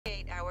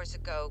hours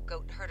ago,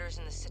 goat herders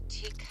in the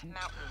Satik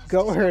Mountains.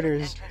 Goat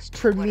herders,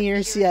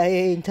 premier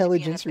CIA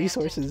intelligence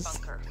resources.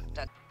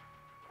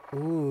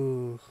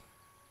 Ooh.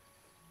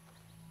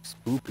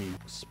 Spoopy.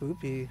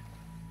 Spoopy.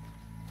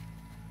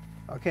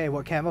 Okay,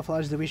 what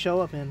camouflage did we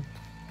show up in?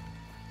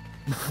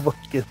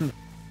 Fucking...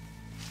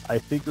 I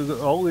think we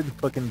were all in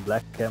fucking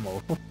black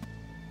camo.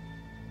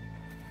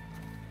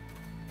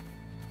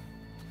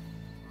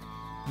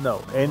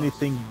 No,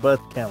 anything but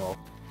camo.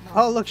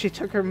 Oh, look, she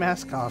took her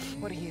mask off.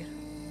 What are you?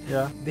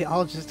 Yeah. They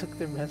all just took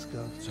their mask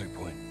off. Same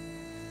point.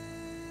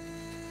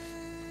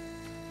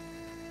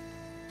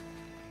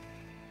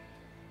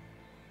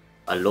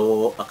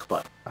 Allahu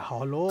Akbar.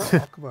 Hello,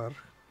 Akbar.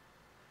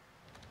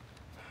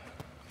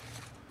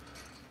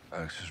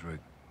 Alex is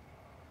rigged.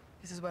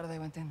 This is where they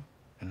went in.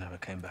 And never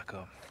came back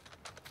up.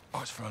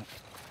 Arch front.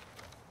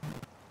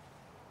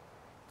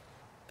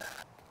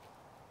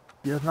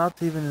 You're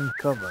not even in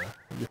cover.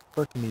 You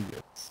fucking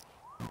idiots.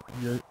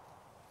 You're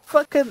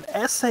fucking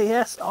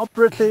SAS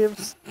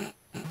operatives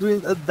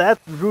doing that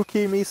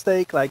rookie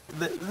mistake. Like,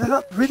 they're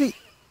not really...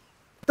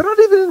 They're not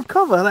even in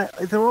cover. Like,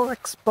 they're all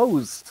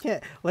exposed. Yeah,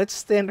 let's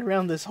stand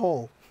around this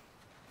hole.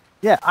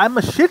 Yeah, I'm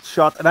a shit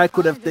shot and I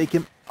could have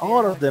taken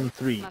all of them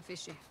three.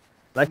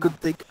 I could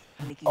take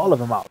all of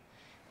them out.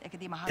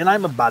 And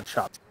I'm a bad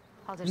shot.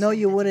 No,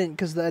 you wouldn't,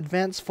 because the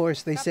advanced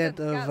force they sent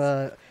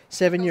of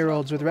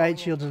 7-year-olds with riot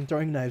shields and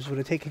throwing knives would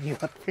have taken you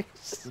out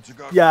first.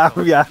 Yeah,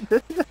 yeah.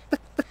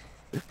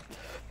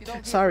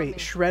 Sorry,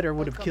 Shredder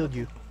would have killed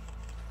you.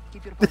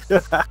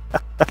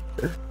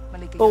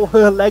 Oh,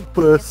 her leg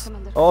burst.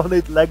 Oh,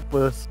 need leg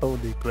burst.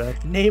 Holy crap.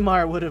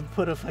 Neymar would have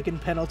put a fucking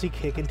penalty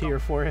kick into your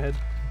forehead.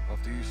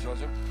 After you,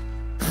 Sergeant.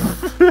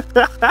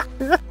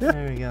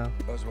 There we go.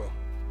 As well.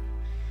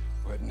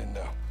 Heading in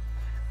now.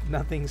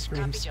 Nothing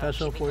screams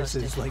special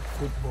forces like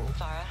football.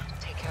 Xara,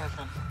 take care of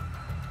them.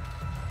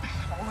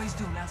 Always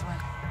do, Laswell.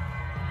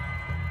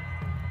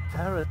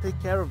 Tara, take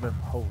care of him.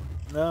 Holy.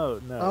 No,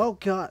 no. Oh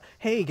god.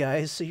 Hey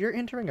guys, so you're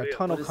entering a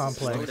tunnel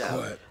complex.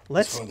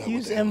 Let's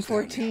use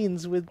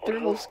M14s with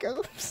thermal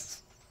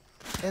scopes.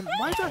 And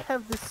why do I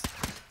have this?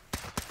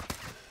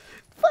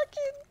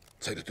 Fucking.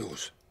 Take the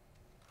doors.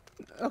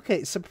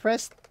 Okay,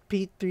 suppressed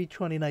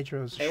P320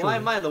 nitros. Hey, sure. why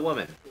am I the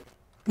woman?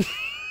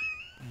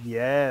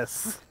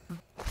 Yes.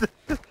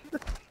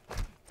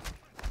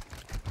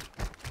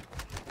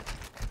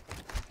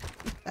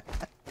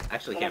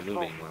 Actually can't move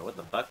anymore. What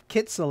the fuck?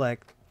 Kit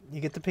select.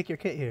 You get to pick your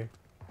kit here.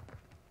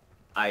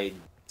 I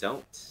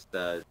don't.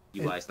 The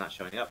UI is not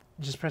showing up.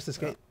 Just press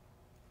escape.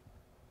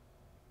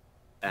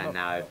 And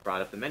now I've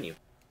brought up the menu.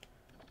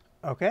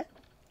 Okay.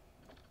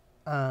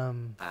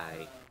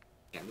 I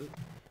can't move.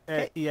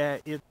 Yeah,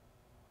 it.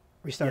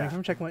 Restarting Yeah.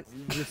 from checkpoint.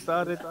 You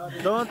started.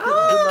 Don't.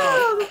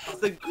 Oh, this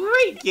is a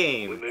great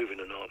game. We're moving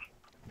on.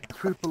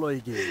 Triple A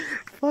game.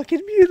 Fucking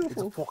It's a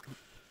beautiful. fucking.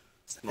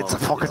 Small It's a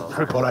fucking developer.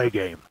 triple A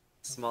game.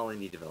 Small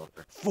indie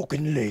developer.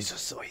 Fucking laser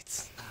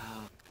sights.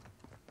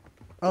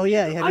 Oh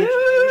yeah, you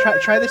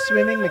have try the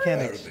swimming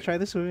mechanics. Try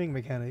the swimming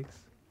mechanics.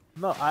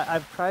 No,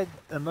 I've tried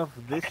enough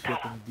of this shit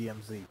in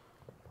DMZ.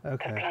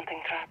 Okay.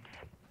 Planting traps.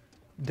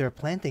 They're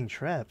planting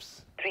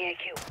traps. 3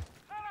 AQ.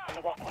 On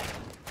the walkway.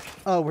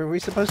 Oh, were we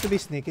supposed to be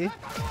sneaky? They're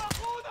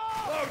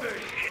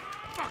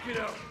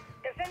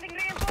sending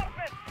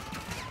reinforcements.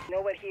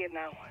 No, we're here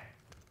now.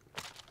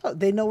 Oh,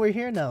 they know we're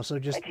here now, so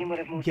just My team would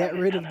have moved get out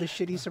rid this of the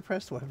shitty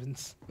suppressed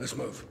weapons. Let's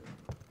move.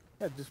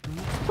 Yeah, just move.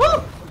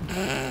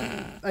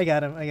 I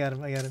got him, I got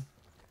him, I got him.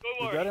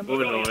 You got him?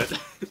 Moving on it.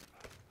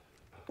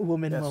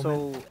 Woman Yeah,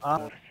 moment.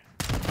 so.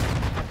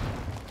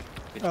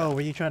 Oh,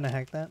 were you trying to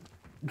hack that?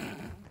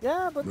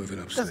 Yeah, but Moving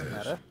it doesn't upstairs.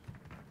 matter.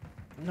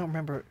 No,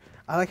 remember.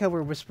 I like how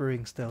we're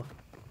whispering still.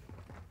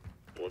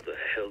 What the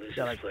hell is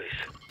Yeah, like,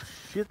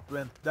 shit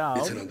went down.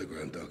 It's an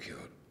underground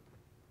dockyard.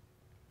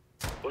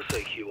 What's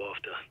AQ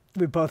after?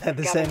 We both had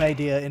the same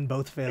idea and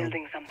both failed.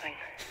 Building something.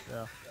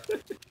 Yeah.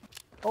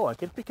 Oh, I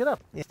can pick it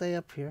up. Yeah, stay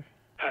up here.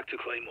 Hack to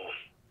Claymore.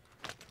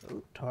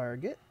 Ooh,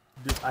 target.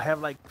 Dude, I have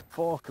like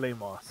 4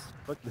 claymores.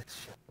 Fuck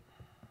this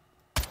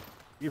shit.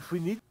 If we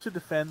need to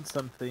defend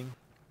something.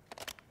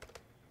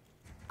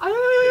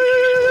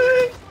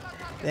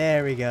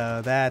 There we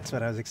go. That's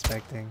what I was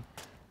expecting.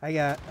 I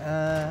got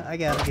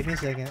it. Give me a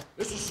second.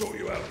 This will sort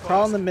you out.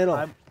 Crawl in the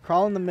middle.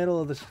 Crawl in the middle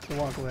of the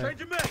walkway.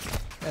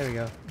 There we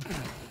go.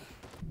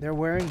 They're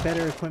wearing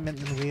better equipment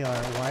than we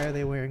are. Why are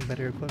they wearing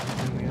better equipment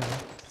than we are?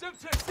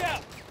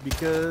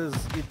 Because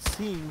it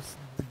seems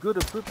the good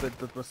equipment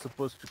that was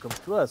supposed to come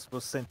to us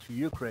was sent to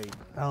Ukraine.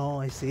 Oh,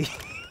 I see.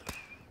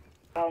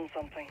 Found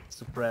something.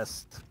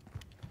 Suppressed.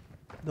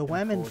 The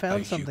woman found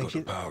you something. got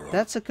the power on.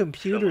 That's a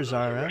computer,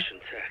 Xara. Russian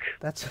tech.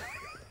 That's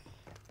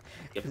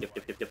Yep.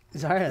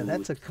 Xara.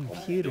 That's a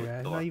computer.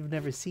 I know you've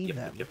never seen Yep.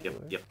 that Yep.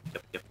 before. Yep.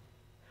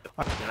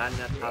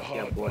 Nana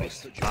Tapia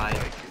Boris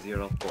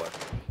 504.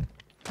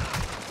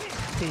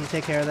 Can you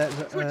take care of that,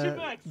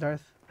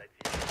 Darth?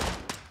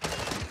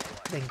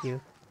 Thank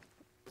you.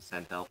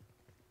 Send help.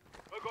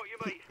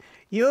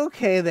 You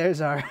okay there,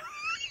 Xara?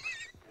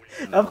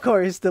 Of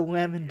course, the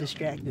women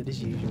distracted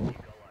as usual.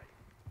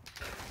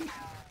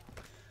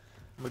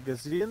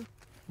 Magazine.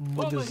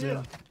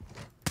 Magazine.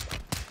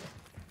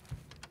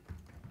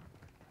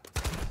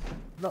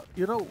 No,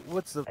 you know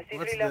what's I see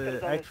what's three letters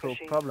the on this actual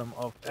machine. problem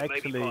of It may be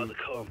actually part of the of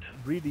code.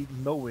 really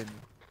knowing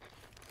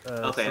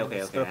Okay, some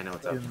okay, stuff I know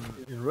what's up.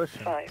 in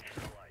Russian. 5,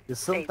 Is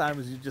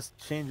sometimes you just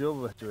change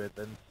over to it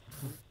and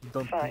you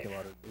don't think 5,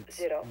 about it. It's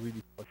 0,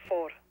 really fucking...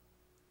 4.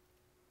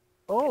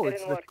 Oh, It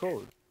it's didn't the work.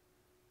 code.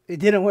 It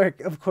didn't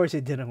work. Of course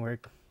it didn't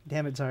work.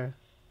 Damn it, Zara.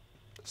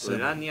 7,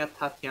 Ulania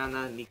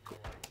Tatiana Niko.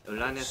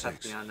 Ulania 6,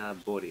 Tatiana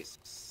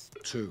Boris.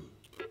 2.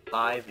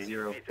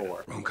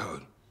 504. Wrong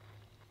code.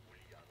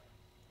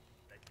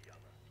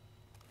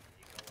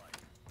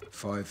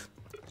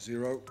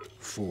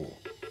 504.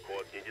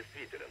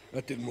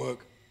 That didn't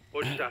work.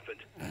 What just happened?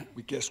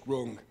 We guessed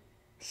wrong.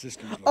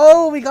 System was like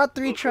Oh, we got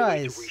 3 Look for a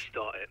way to tries.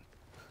 restart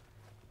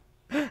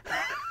it.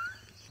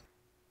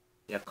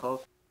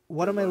 Yakov.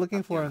 What am I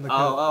looking for in the code?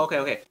 Oh, okay,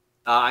 okay.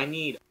 I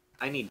need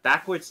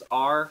backwards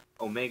R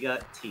Omega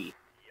T.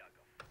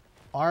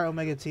 R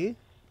omega T?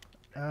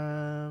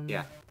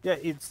 Yeah. Yeah,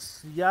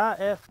 it's yeah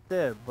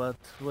after, but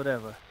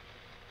whatever.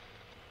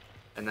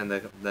 And then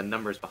the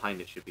numbers behind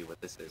it should be what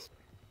this is.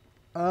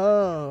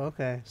 Oh,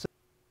 okay. So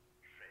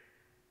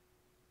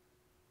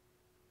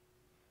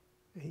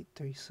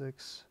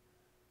 836.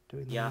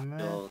 Doing the Yeah, math.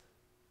 no.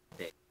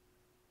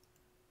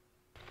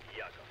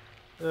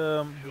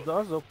 The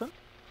door's open.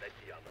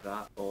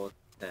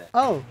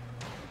 Oh!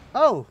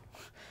 Oh!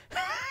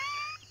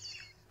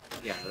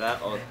 Yeah,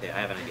 I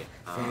have an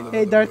idea.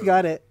 Hey, Darth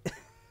got it.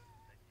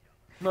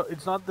 No,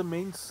 it's not the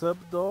main sub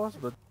doors,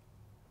 but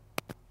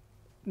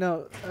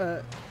No,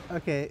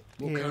 okay.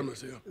 More Here.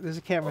 cameras here. There's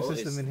a camera Oh,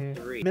 system it's in here.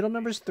 3. Middle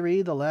number's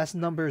 3, the last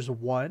number's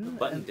 1.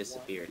 Button and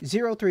disappeared.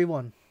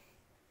 031.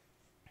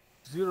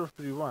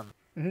 031.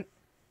 Mhm.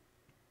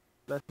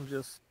 Let me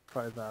just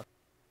try that.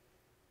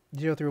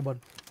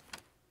 031.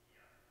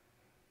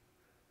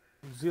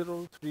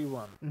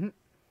 031.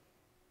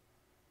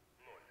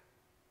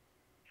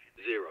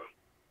 0,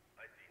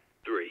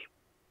 3,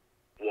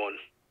 1.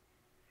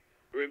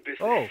 We're in business.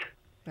 Oh,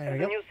 There There's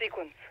we a go. new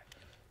sequence.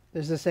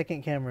 There's a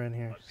second camera in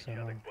here. So,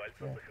 yeah.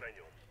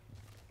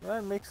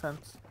 that makes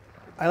sense.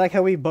 I like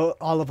how we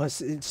all of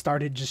us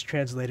started just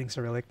translating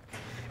Cyrillic.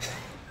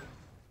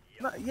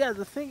 No, yeah,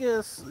 the thing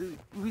is,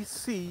 we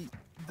see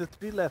the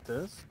 3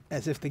 letters,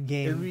 As if the and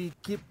game... we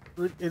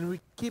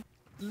keep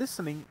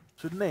listening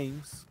to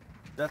names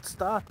that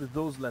start with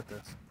those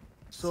letters.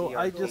 So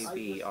I just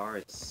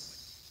CRTBR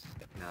is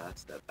no,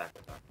 that's the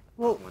backwards R.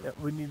 Well, One. yeah,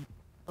 we need.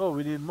 Oh,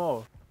 we need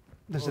more.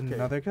 there's okay.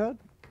 another code?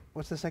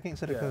 What's the second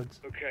set of Yeah. codes?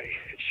 Okay,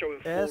 it's showing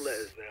 4 S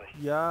letters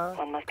now. Ya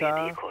One must be a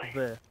Ka decoy.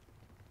 Ve.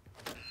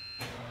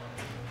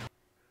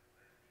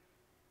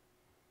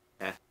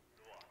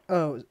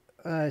 Oh,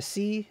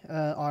 C,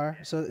 R.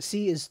 So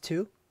C is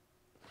 2.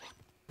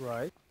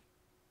 Right.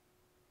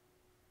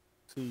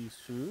 See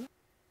Shu.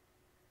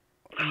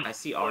 I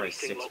see R is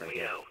Thing 6 locked right me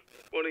here. out.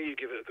 Why don't you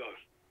give it a go?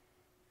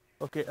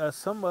 Okay,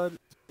 somebody,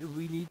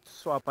 we need to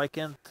swap. I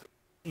can't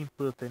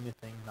input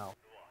anything now.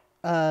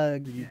 We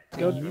need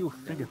Go- a new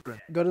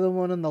fingerprint. Go to the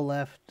one on the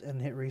left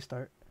and hit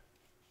restart.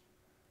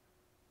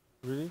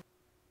 Really?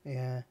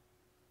 Yeah.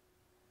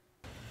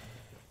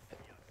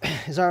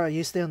 Zara,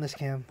 you stay on this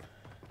cam.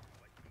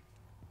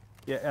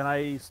 Yeah, and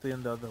I stay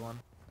in the other one.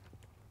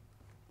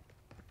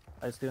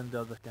 I stay in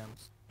the other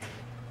cams.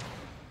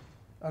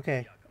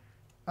 Okay.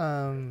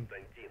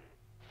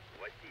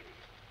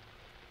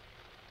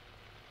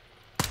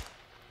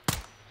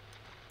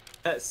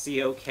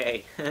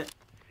 COK.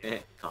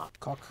 Cock.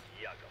 Cock.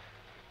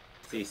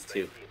 C's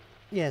 2.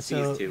 Yeah,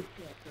 so C's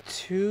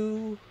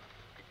 2.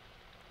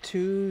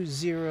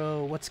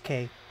 220. What's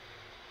K?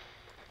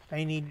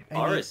 I need.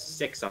 R is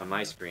 6 on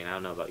my screen. I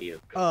don't know about you.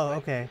 Oh,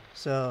 okay.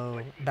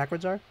 So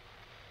backwards R.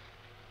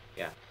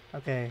 Yeah.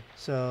 Okay,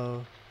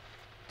 so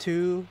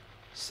 2,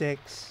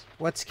 6.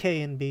 What's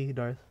K and B,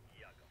 Darth?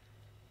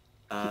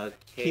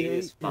 K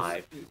is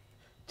 5.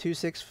 2,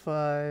 6,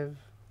 5.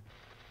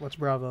 What's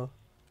Bravo?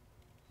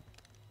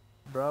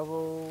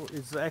 Bravo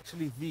is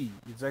actually V.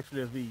 It's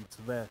actually a V. It's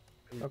there.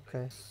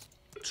 Okay.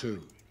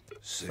 2,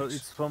 So 6,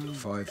 it's from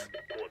 5.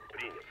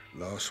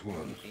 Last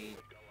one.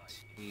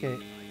 Okay.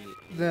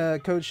 The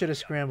code should have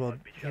scrambled.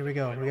 Here we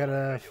go. We got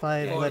a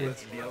 5-letter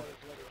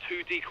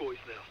 2 decoys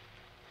now.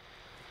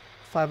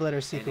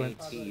 5-letter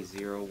sequence.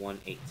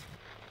 NAT018.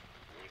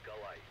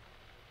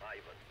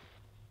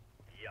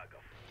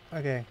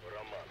 Okay.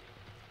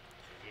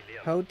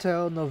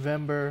 Hotel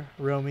November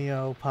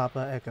Romeo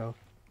Papa Echo.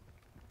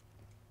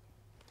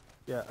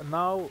 yeah.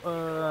 Now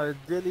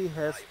Dily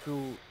has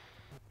to.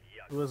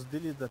 It was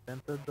Dily that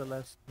entered the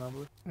last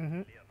number.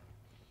 Mm-hmm.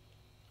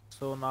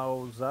 So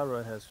now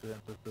Xara has to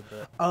enter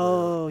the.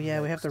 Oh,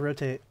 yeah, we have to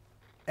rotate.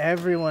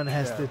 Everyone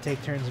has Yeah. to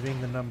take turns being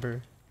the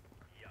number.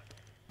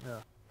 Yeah.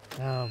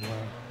 Oh, boy.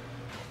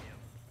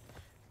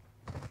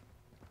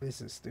 This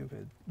is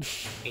stupid.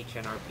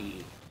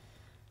 HNRPE.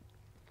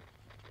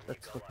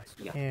 That's fucking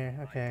stupid. Yeah. Here,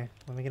 okay.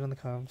 Let me get on the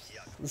comms.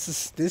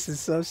 This is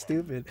so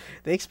stupid.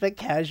 They expect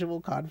casual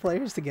COD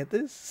players to get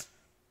this?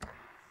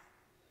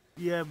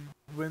 Yeah,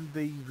 when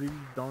they really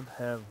don't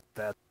have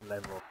that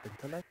level of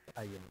intellect,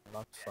 I am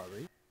not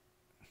sorry.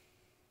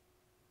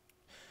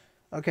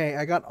 Okay,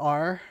 I got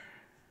R.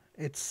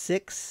 It's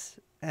 6,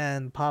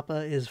 and Papa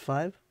is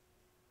 5.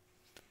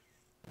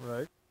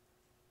 Right?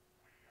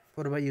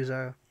 What about you,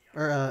 Zara?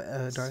 Or,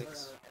 Darth?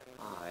 6,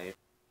 5,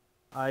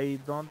 I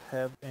don't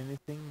have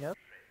anything yet.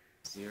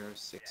 0,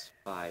 6,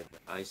 5.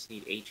 I just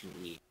need H and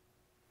E.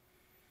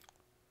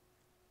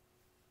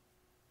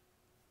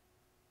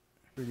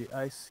 Really,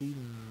 I see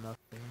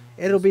nothing.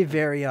 It'll be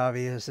very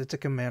obvious. It's a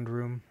command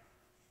room.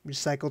 We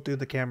cycle through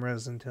the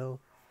cameras until...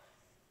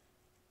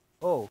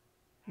 Oh,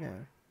 Yeah.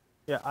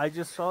 yeah, I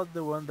just saw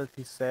the one that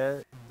he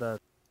said, that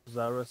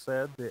Xara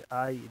said, the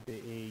I, the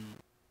A,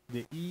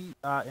 the E,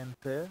 A, and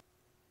T,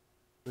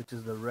 which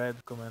is the red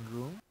command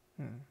room.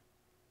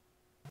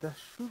 There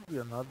should be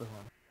another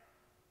one.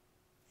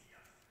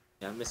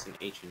 Yeah, I'm missing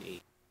H and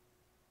E.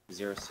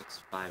 0,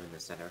 6, 5 in the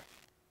center.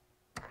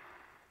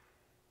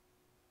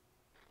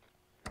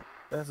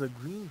 There's a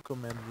green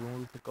command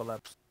room with a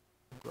collapsed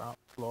ground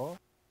floor.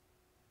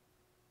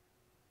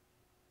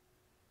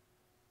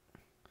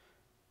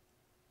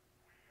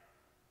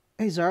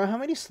 Hey, Zara, how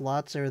many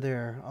slots are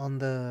there on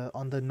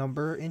the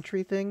number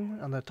entry thing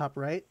on the top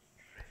right?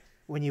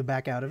 When you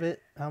back out of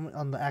it,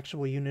 on the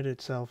actual unit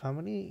itself, how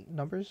many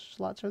numbers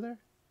slots are there?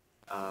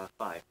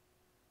 5.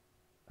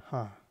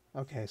 Huh.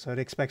 Okay, so it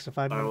expects a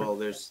 5 Oh, number. well,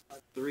 there's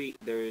 3,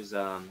 there's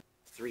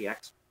 3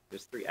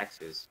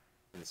 X's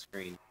in the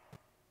screen.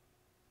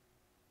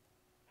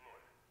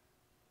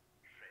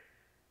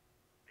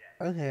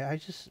 Okay, I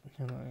just...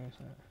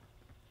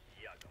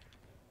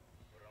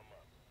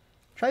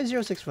 Try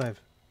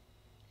 065.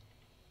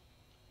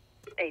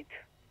 8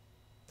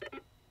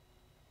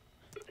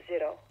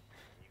 0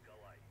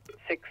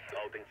 6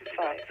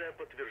 5.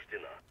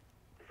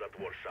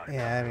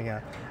 Yeah, there we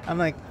go. I'm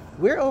like,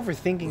 we're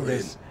overthinking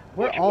this.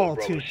 We're all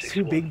too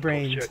big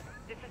brained.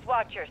 This is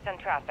Watcher, send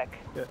traffic.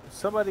 Yeah,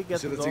 somebody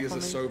get the door Facility is for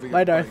a me. Soviet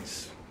Bye, Darth.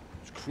 base.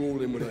 It's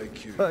crawling with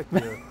AQ. Fuck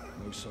you.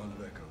 No sign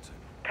of Echo Team.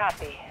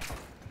 Copy.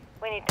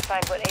 We need to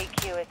find what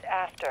AQ is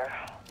after,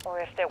 or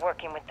if they're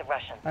working with the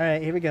Russians.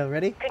 Alright, here we go.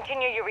 Ready?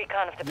 Continue your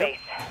recon of the base.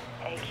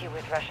 AQ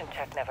with Russian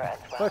tech never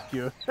ends well. Fuck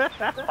you.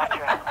 Watcher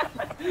out.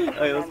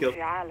 Alright, let's go.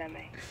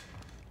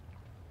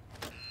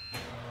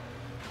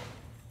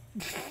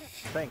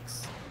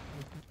 Thanks.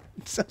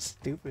 It's so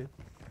stupid.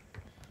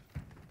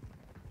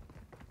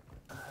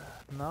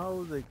 Now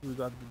we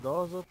got the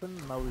doors open,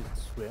 now we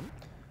swim.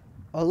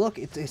 Oh, look,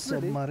 it's a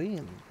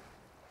submarine.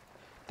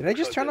 Did I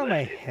just turn on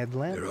my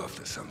headlamp? They're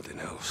after something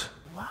else.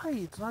 Why?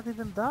 It's not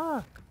even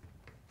dark.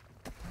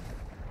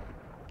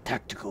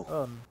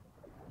 Tactical.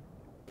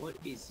 What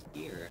is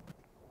here?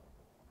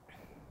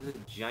 There's a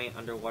giant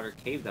underwater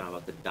cave that I'm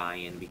about to die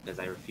in because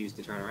I refuse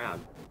to turn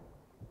around.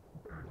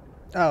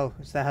 Oh,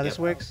 is that how this Yep.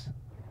 works?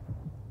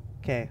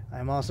 Okay,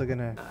 I'm also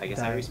gonna I guess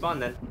die. I respawn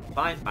then.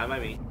 Fine by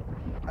me.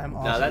 I'm No,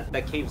 also...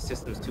 that cave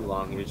system's too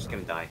long. You're just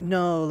gonna die.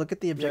 No, look at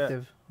the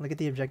objective. Look at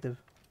the objective.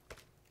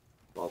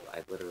 Well,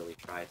 I literally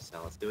tried, so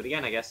let's do it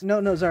again, I guess.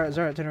 No, Zara,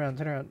 turn around,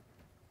 turn around.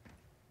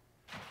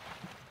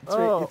 It's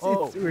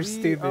we're we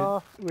stupid.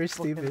 are We're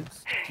fucking stupid.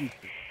 stupid.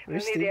 We're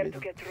We need air to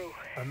stupid. get through.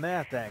 An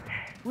air tank.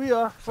 We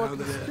are Found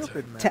fucking an air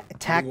stupid, man.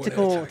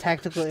 Tactical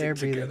Stick air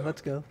breathing. together.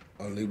 Let's go.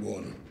 Only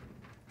one.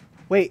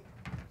 Wait,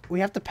 we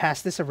have to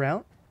pass this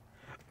around?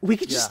 We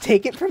could just Yeah.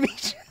 take it from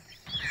each...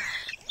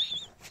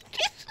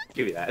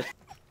 Give me that.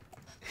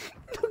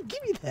 No,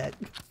 give me that.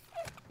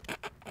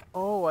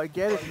 Oh, I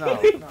get it now.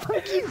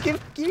 Fuck you, give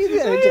me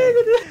the air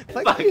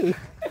tank. Fuck you.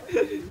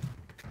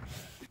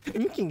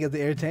 You can get the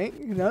air tank.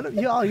 No,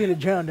 you're all gonna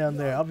drown down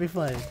there. I'll be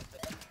fine.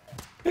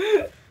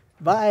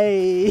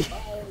 Bye.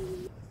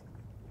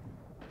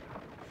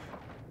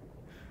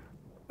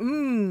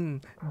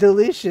 Mmm,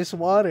 delicious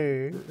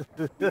water.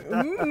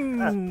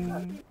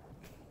 Mmm.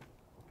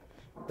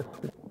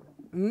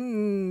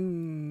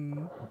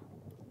 Mmm.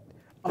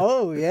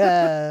 Oh,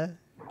 yeah.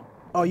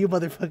 Oh, you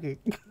motherfucker.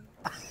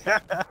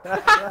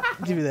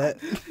 Give me that.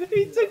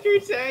 He took your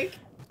tank.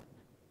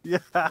 Yeah.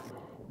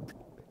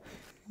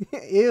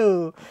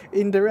 Ew.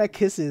 Indirect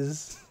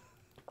kisses.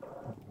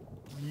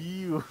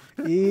 You.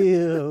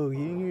 Ew.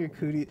 You're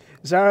cootie.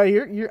 Zara,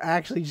 you're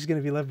actually just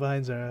gonna be left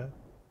behind, Zara.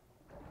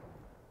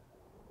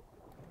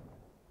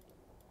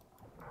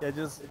 Yeah,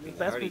 just I pass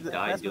me already the,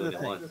 died pass me the doing it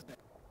thing. once.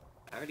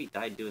 I already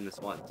died doing this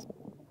once.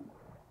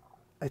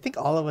 I think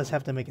all of us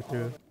have to make it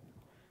through.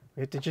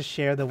 We have to just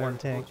share the one I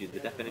told tank. you the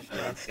definition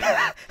of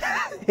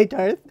insanity. Hey,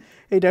 Darth.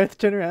 Hey, Darth,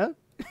 turn around.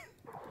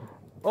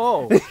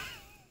 Oh.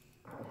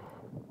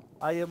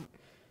 I am.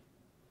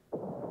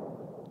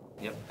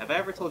 Yep. Have I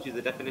ever told you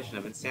the definition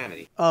of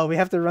insanity? Oh, we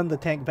have to run the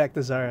tank back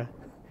to Zara.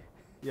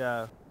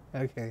 Yeah.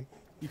 Okay.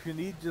 If you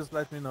need, just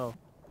let me know.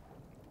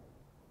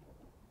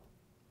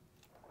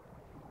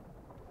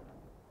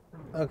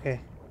 Okay.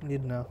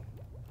 Need to know.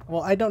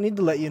 Well, I don't need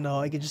to let you know.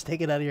 I can just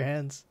take it out of your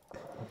hands.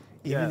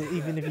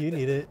 Even if you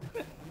need it.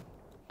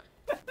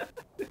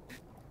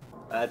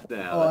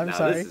 Oh, I'm now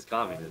sorry. this is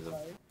communism.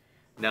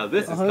 Now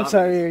this is Oh, I'm communism.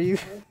 sorry. Are you?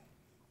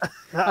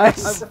 I'm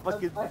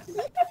fucking.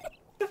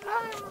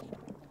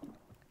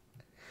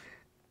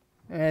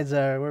 Alright,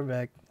 Zara, we're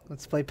back.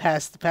 Let's play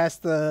past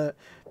the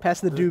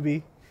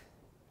doobie.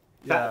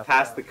 Yeah,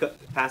 Past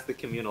the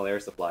communal air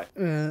supply.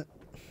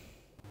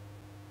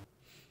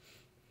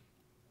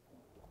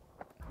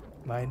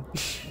 Mine.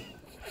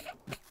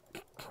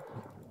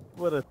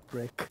 what a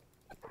prick.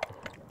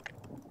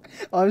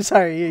 Oh, I'm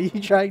sorry. Are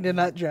you trying to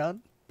not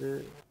drown? Uh,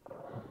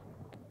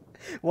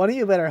 One of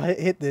you better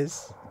hit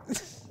this.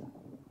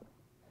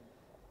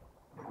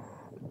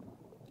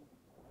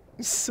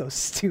 So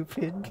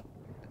stupid.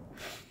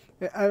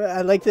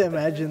 I like to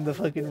imagine the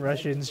fucking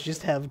Russians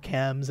just have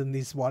cams in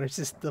these water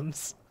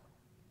systems.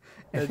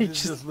 and they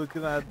just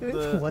looking at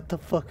the. What the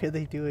fuck are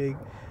they doing?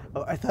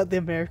 Oh, I thought the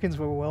Americans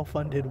were well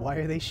funded. Why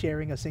are they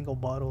sharing a single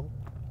bottle?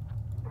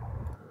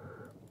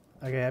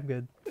 Okay, I'm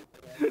good.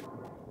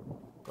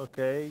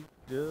 Okay,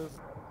 just.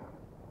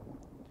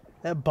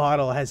 That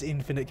bottle has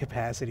infinite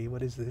capacity.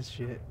 What is this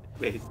shit?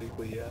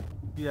 Basically, yeah.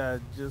 Yeah,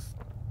 just.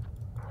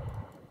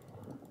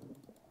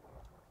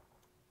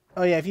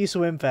 Oh yeah, if you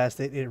swim fast,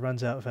 it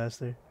runs out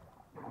faster.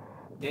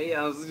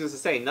 Yeah, I was just gonna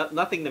say,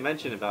 nothing to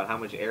mention about how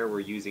much air we're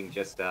using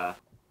just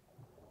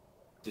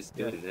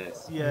doing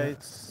this. Yeah,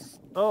 it's.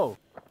 Oh,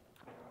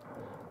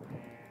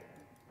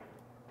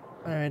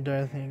 Alright,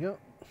 Darth, here you go.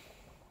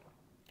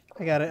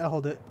 I got it. I'll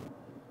hold it.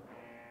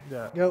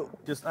 yeah. Go.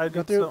 Just I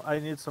Go need through. some. I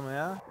need some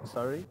air.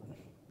 Sorry.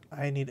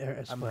 I need air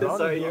I'm supply. proud.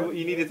 Sorry,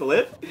 you needed to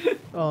live?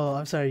 Oh,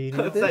 I'm sorry. You need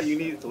What's that? this? You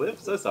needed to live?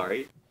 So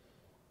sorry.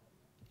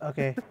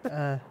 Okay.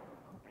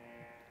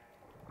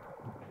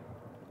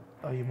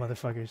 Oh, you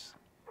motherfuckers.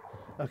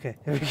 Okay.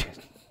 Here we go.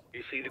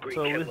 You see the green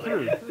So we're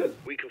Kevlar? through.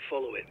 We can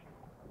follow it.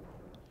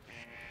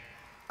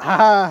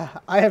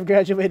 Ah! I have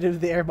graduated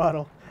with the air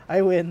bottle.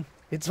 I win.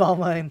 It's all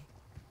mine.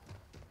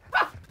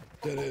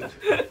 Dead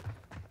end.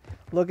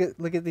 Look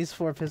at these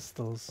 4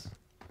 pistols.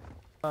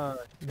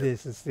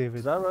 This is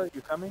stupid. Zara,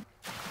 you coming?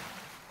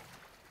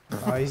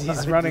 Oh, he's I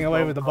running just away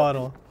don't with the know.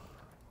 bottle.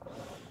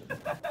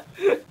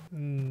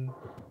 Hmm.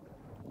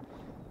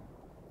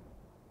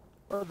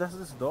 Oh, there's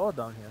this door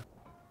down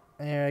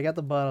here. Here, I got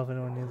the bottle if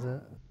anyone needs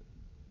it.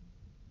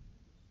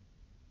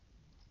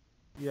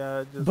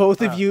 Yeah, just.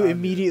 Both of you I need it.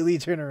 immediately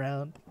turn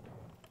around.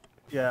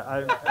 Yeah,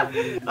 I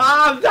need it.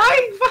 Ah, I'm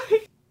dying! Fuck!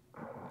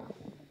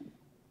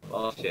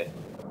 Oh shit.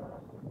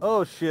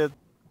 Oh shit.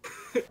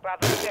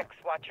 Bravo 6,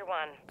 Watcher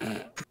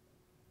 1.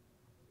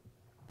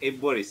 Hey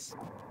Boris.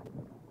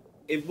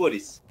 Hey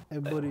Boris. Hey,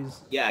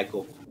 buddies. Yeah, I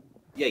go.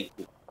 Yeah, I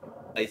go.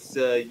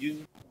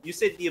 You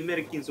said the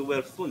Americans are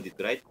well funded,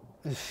 right?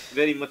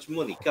 Very much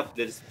money,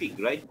 capital speak,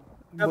 right?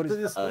 Captain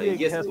is big,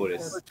 yes, has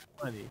Boris. so much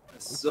money.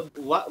 So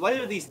why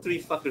are these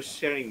 3 fuckers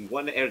sharing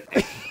one air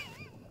tank?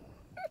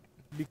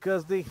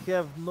 Because they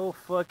have no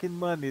fucking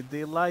money.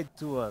 They lied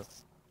to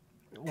us.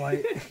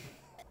 Why?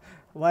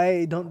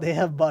 Why don't they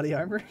have body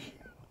armor?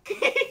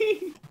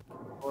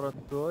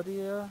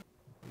 Oratoria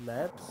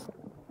Labs?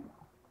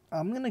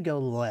 I'm gonna go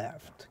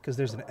left because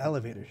there's an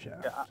elevator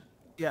shaft.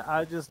 Yeah,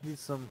 I just need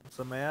some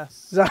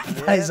ass. Zara,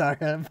 bye, Yeah.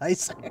 Zara. Bye,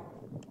 Zara.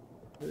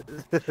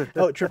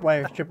 Oh,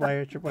 tripwire.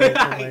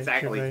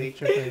 Exactly.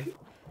 Tripwire.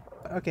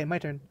 Okay, my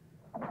turn.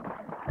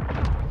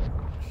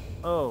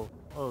 Oh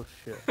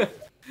shit.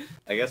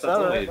 I guess that's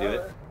the way to do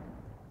it.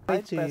 Right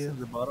I'd to pass you. in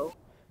the bottle.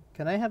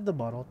 Can I have the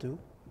bottle too?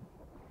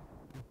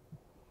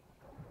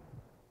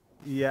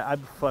 Yeah,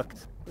 I'm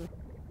fucked.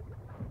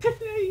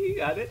 You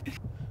got it.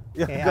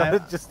 Yeah, Okay, got I-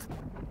 it. Just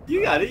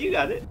You got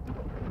it.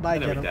 Bye,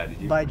 never gentlemen.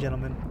 doubted you. Bye,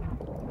 gentlemen.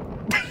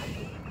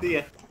 See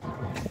ya.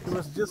 it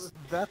was just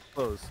that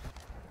close.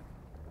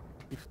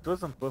 If it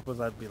was on purpose,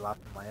 I'd be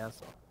laughing my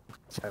ass off.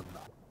 Which I'm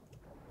not.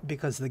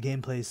 Because the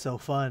gameplay is so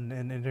fun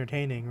and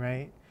entertaining,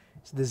 right?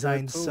 It's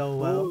designed It's so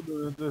well.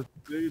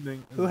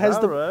 entertaining. Who has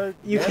the- Zara,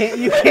 You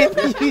get-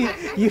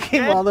 can't. You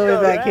came all the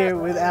way back here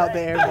without the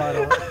air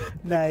bottle.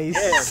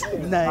 Nice.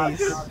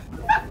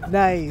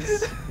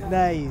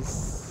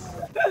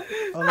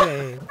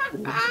 Okay.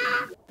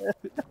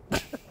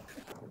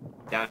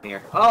 Down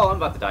here. Oh, I'm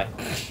about to die.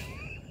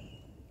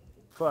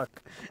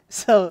 Fuck.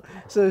 So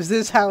is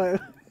this how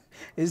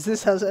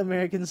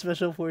American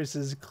Special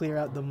Forces clear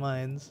out the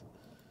mines?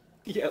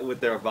 Yeah,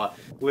 with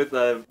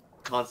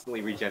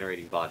constantly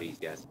regenerating bodies.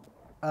 Yes.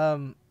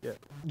 Yeah.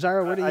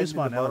 Zara, where do I you need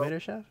spawn? the bottle. Elevator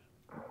shaft?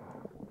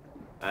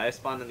 I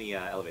spawned in the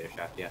elevator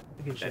shaft. Yeah.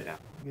 Good Dead shit. now.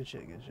 Good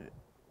shit.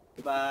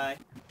 Goodbye.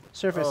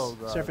 Surface. Oh,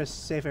 God. Surface.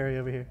 Safe area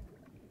over here.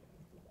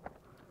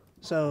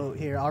 So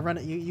here, I'll run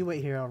it. You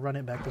wait here. I'll run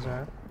it back to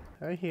Zara.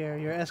 Right here.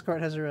 Your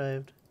escort has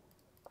arrived.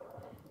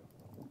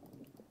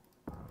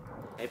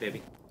 Hey,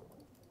 baby.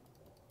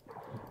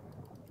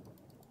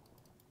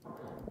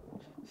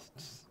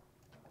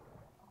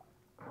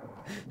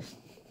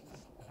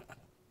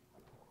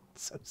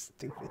 So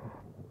stupid.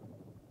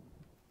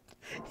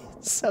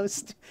 It's so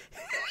stupid.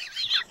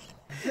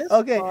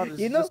 Okay, part is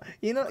you know, just-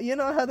 you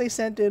know how they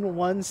sent in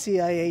 1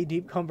 CIA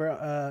deep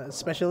cover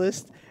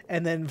specialist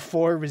and then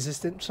 4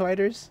 resistant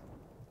fighters?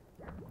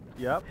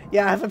 Yep.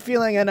 Yeah, I have a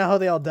feeling I know how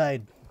they all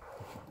died.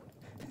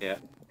 Yeah.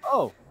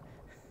 Oh.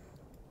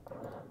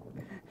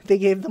 They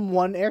gave them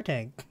 1 air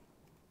tank.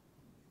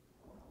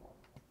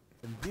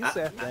 And this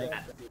air tank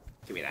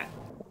Give me that.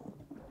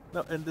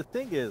 No, and the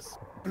thing is,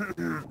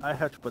 I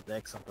have to put the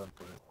accent on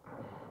for it.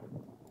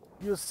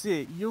 You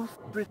see, you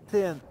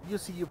pretend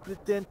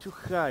to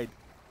hide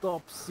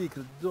top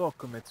secret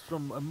documents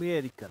from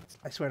Americans.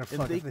 I swear to And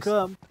fuck they if this.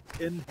 come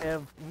and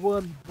have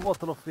one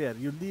bottle of air.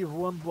 You leave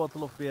one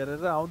bottle of air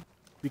around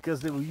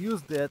because they will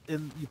use that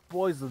and you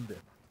poison them.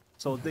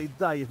 So they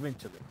die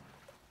eventually.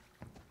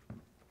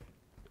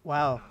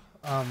 Wow.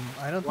 I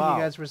don't think Wow.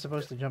 you guys were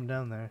supposed to jump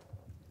down there.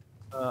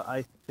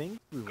 I think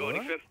we Got were.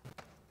 anything?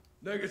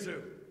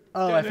 Negative.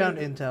 Oh, Get I found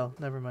in. intel.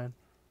 Never mind.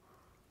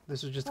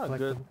 This was just Oh,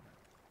 good. collectible.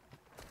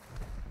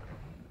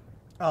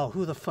 Oh,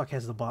 who the fuck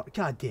has the bomb?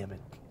 God damn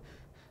it.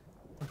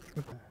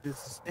 This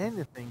is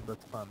anything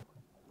but fun.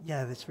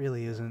 Yeah, this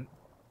really isn't.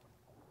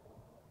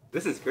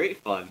 This is great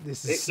fun.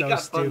 This is it so got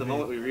fun the stupid.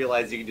 moment we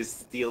realized you can just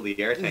steal the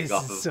air tank This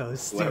off is of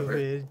so whoever.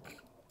 stupid.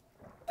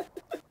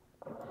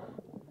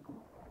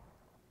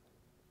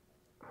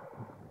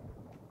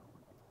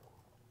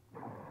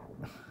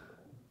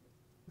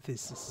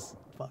 This is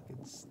fucking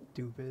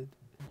stupid.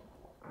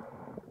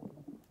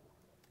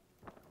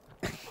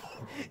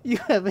 You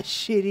have a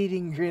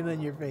shit-eating grin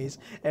on your face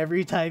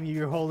every time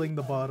you're holding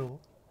the bottle.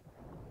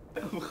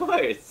 Of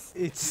course.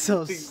 It's so.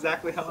 That's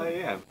exactly how I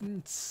am.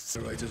 It's,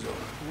 Generators on.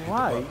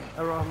 Why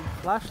are our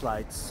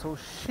flashlights so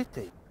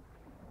shitty?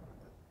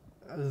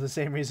 the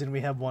same reason we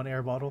have one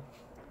air bottle.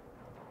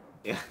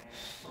 Yeah.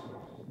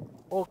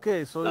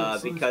 Okay, so it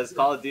seems- Because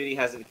Call of Duty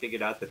hasn't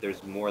figured out that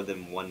there's more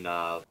than one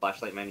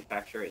flashlight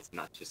manufacturer. It's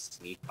not just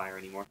sneak fire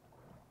anymore.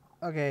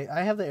 Okay,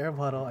 I have the air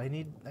bottle. I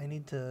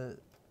need to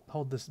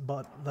hold this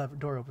the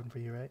door open for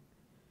you, right?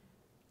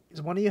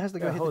 So one of you has to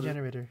go Yeah, hit the hold it.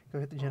 generator. Go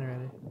hit the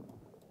generator.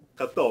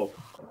 Kato.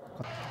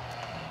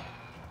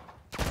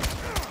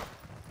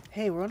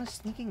 Hey, we're on a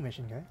sneaking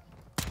mission, guy.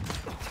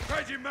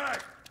 Changing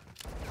mag.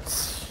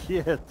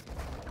 Shit.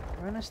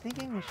 We're on a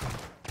sneaking mission.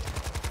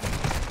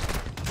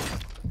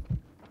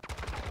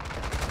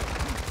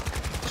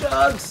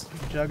 Jugs!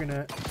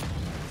 Juggernaut.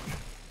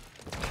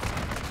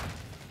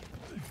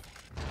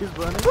 He's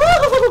running.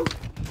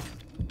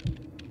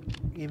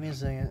 Give me a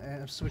second.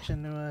 I'm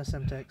switching to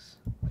Semtex.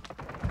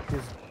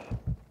 He's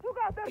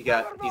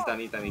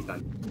He's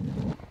done.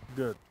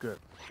 good, good.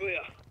 Clear.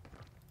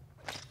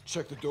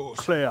 Check the doors.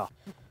 Clear.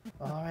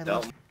 Alright,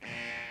 Dumb.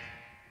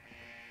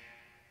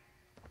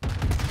 let's.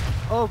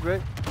 Oh,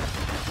 great.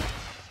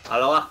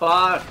 Allahu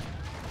Akbar!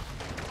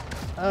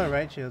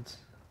 Alright, shields.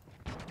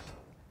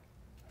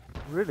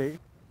 Really?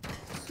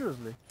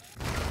 Seriously?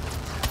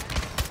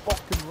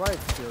 Fucking right,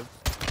 Shields.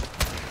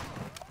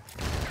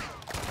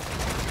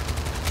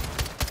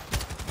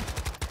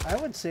 I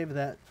would save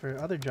that for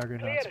other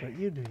juggernauts, Clear. but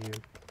you do you.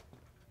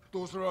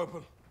 Doors are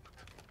open.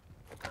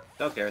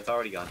 Don't care, it's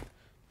already gone.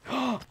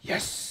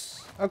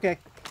 Yes! Okay.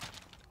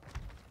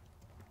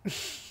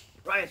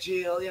 Riot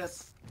shield,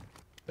 yes.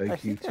 I AQ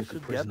think I took a should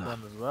get prisoner.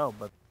 one as well,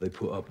 but They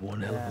put up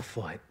one hell of Yeah. a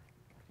fight.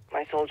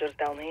 My soldiers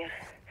down here,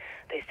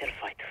 they still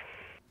fight.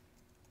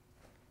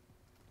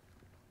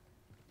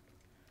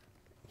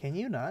 Can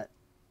you not?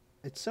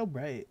 It's so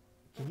bright.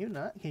 Can you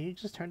not? Can you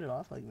just turn it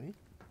off like me?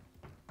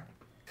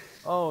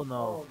 oh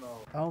no.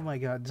 Oh my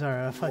god,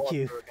 Xara, fuck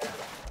you.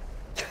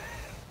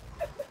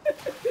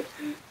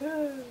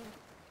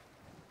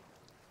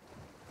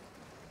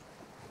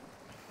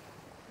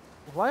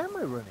 Why am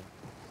I running?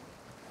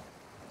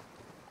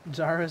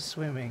 Xara's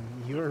swimming.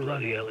 You're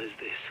Bloody running. hell is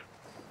this?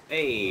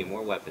 Hey,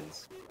 more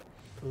weapons.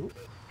 Ooh.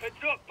 Heads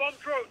up, bomb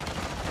drone!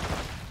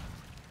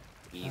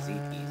 Easy,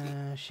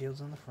 easy.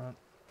 Shields in the front.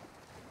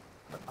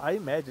 I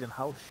imagine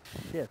how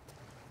shit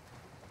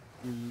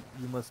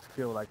you must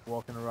feel like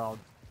walking around.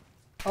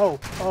 Oh,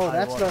 I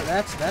that's want-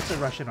 that's a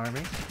Russian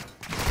army.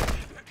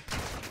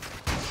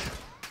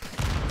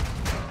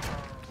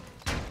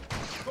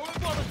 Go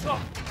up on the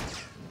top.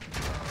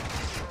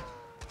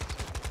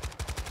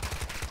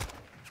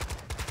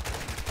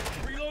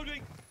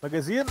 Reloading.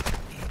 Magazine?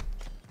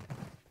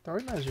 The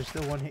organizers are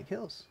still one-hit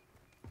kills.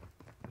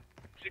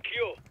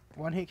 Secure.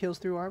 One-hit kills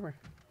through armor.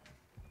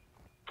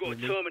 Got a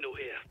Really? terminal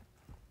here.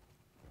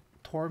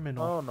 Torminal.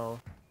 Oh no.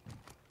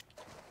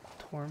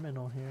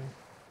 Torminal here.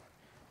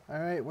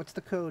 Alright, what's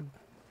the code?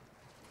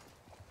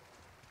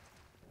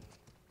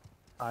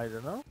 I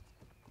don't know.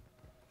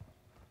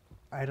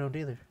 I don't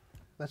either.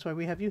 That's why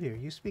we have you here.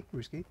 You speak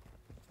Ruski.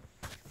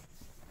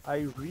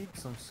 I read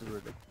some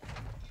Cyrillic.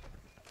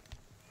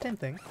 Same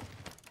thing.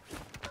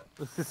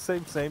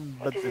 same,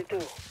 What but does it do?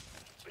 different.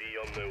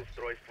 Приемное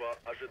устройство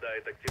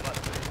ожидает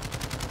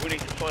активации. We need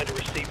to find a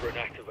receiver and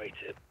activate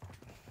it.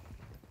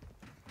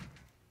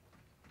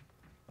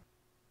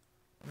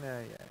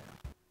 Yeah.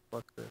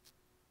 Fuck this.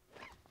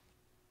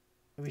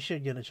 We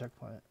should get a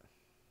checkpoint.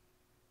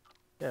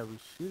 Yeah, we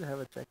should have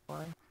a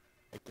checkpoint,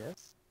 I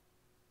guess.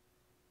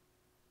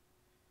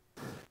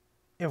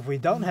 If we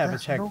don't have a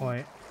There's no-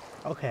 checkpoint,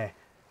 okay.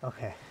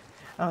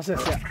 I was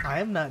gonna say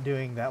I'm not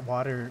doing that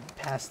water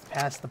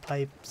past the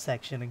pipe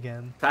section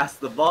again. Pass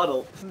the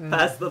bottle.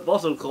 Pass the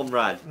bottle,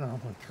 comrade. Oh my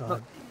No,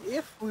 god.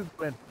 if we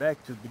went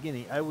back to the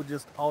beginning, I would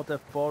just Alt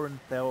F4 and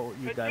tell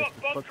you Heads guys up,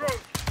 to bomb fuck drone!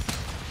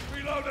 off.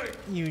 Reloading.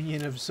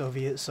 Union of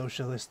Soviet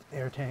Socialist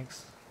air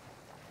tanks.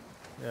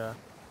 Yeah.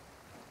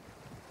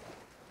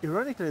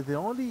 Ironically, the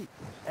only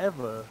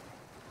ever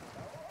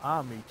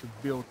army to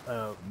build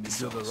a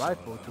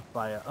rifle to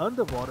fire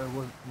underwater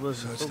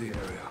was the Search the Soviet.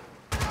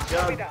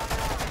 area.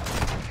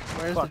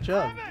 Where's Fuck. the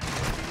jug?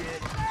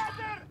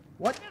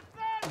 What?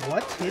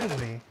 What's hitting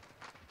me?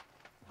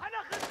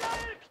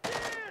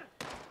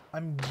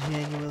 I'm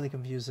genuinely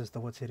confused as to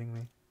what's hitting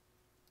me.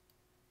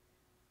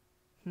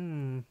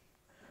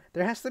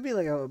 There has to be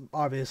like a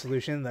obvious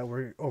solution that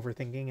we're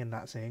overthinking and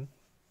not seeing.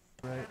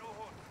 Right.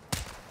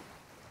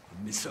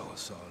 Missile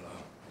silo.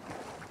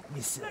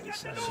 Let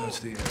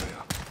Search the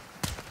area.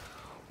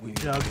 We need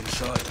to Jug. be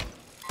inside.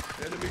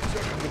 Enemy me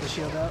jug. get the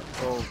shield out.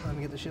 Oh. Let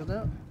me get the shield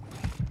out.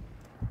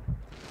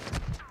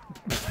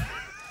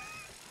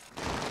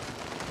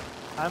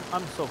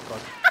 I'm so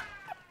fucked.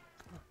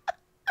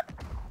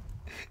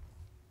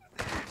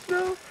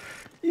 No.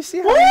 You see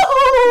how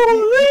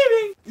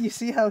you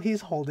see how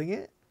he's holding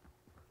it?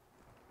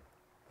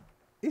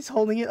 He's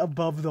holding it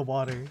above the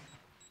water.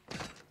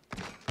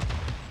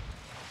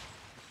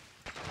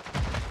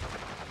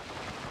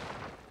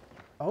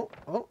 Oh,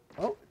 oh,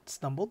 oh, it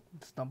stumbled,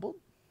 stumbled.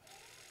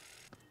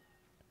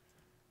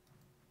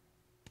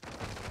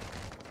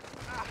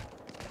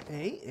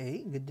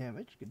 Hey, good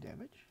damage, good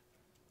damage.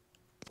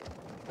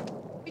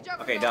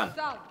 Okay, done.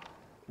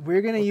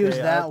 We're gonna Okay, use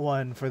that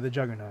one for the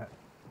Juggernaut.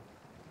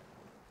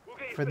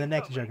 For the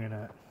next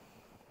Juggernaut.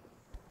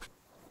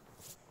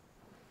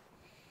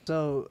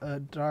 So,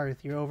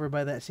 Darth, you're over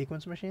by that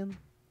sequence machine?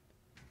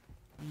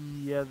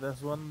 Yeah,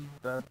 there's one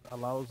that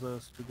allows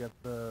us to get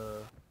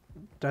the.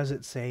 Does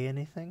it say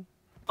anything?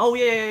 Oh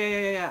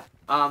yeah.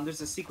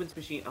 There's a sequence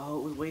machine. Oh,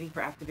 it was waiting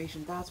for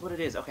activation. That's what it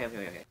is. Okay.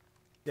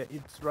 Yeah,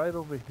 it's right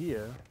over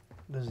here.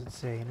 Does it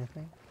say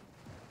anything?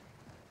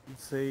 It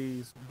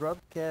says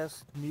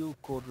broadcast new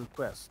code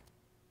request.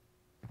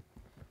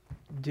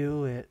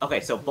 Do it. Okay,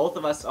 so both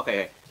of us.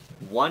 Okay,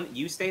 one,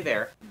 you stay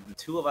there. The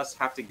two of us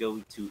have to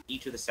go to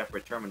each of the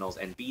separate terminals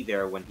and be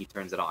there when he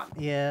turns it on.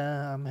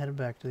 Yeah, I'm headed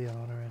back to the other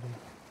one already.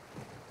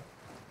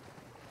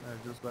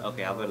 Just let Okay,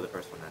 me I'll go know. to the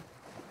first one then.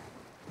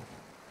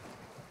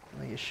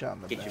 Let me get shot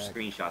in the Get back. your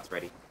screenshots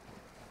ready.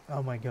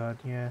 Oh my god,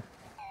 yeah.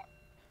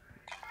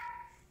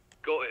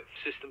 Got it.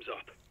 Systems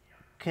up.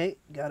 Okay,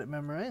 got it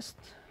memorized.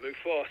 Move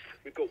fast.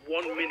 We've got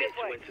 1 minute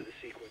to enter the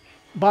sequence.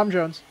 Bomb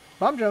drones!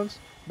 Bomb drones!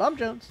 Bomb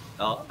drones!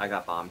 Oh, I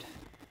got bombed.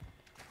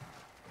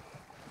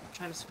 I'm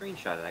trying to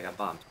screenshot it. I got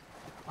bombed.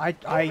 I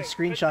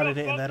screenshotted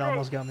it and that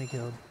almost got me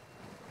killed.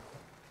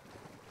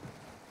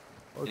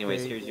 Okay.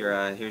 Anyways, here's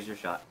your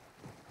shot.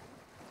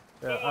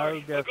 Yeah, Don't worry,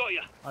 I got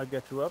ya. I'll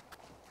get you up.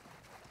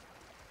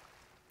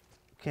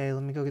 Okay,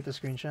 let me go get the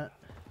screenshot.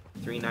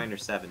 3, 9, or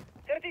 7.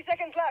 30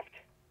 seconds left.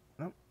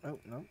 Nope,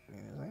 nope, nope. Give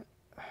me a second.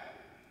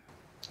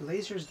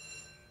 Lasers.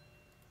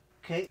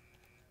 Okay,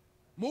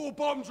 More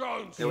bomb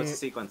drones. Okay, what's the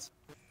sequence?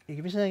 you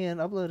give me a second.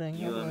 Uploading.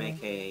 uploading.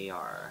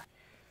 UMAKAR.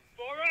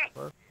 Fire!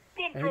 Bomb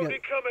There we drone go.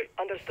 incoming!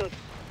 Understood.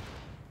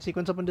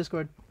 Sequence up on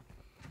Discord.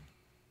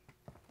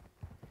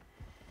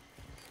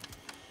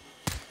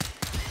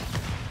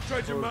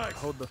 Changing mags.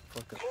 Hold the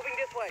fuck up. Moving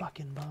this way.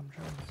 Fucking bomb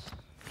drones.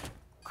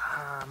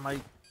 Ah,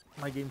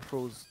 my game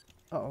froze.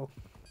 Uh-oh.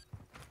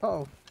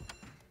 Uh-oh.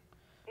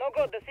 No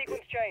good. The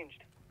sequence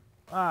changed.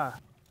 Ah,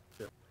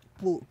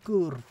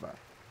 Curva.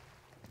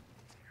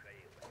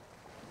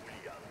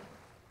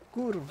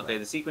 Curva. Okay,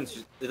 the sequence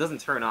just, it doesn't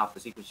turn off. The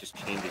sequence just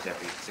changes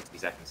every 60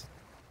 seconds.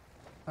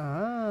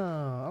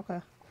 Oh, okay.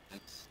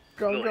 Thanks.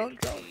 Drone, drone,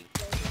 drone.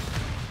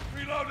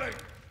 Reloading.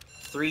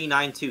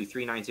 392.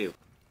 392.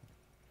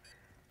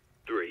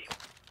 3,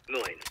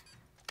 9,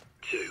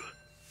 2.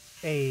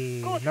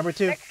 Hey, Good. number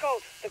 2. Next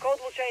code. The code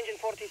will change in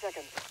 40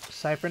 seconds.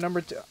 Cipher number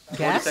 2. 40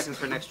 Gas? seconds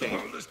for next change.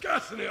 Oh, there's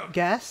gas in here.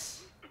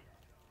 Gas?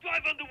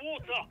 Dive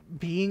underwater!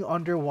 Being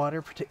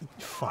underwater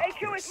fuck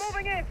AQ is this.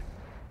 moving in.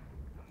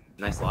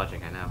 Nice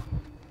logic, I know.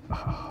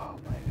 Oh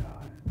my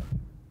god.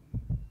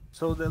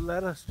 so they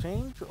let us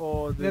change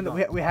or they No,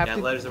 don't? we have Yeah,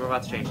 to... letters are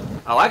about to change.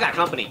 Oh, I got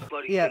company.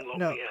 Bloody Yeah, thing locked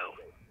no. me out.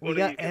 We What are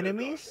got you gonna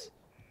enemies?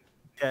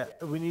 Yeah,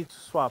 we need to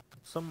swap.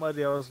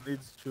 Somebody else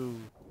needs to.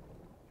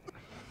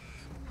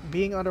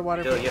 Being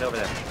underwater... Billy, get over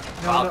there.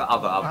 No, I'll no, go, I'll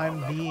go.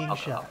 I'm being I'll go.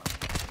 shot.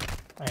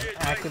 I am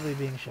actively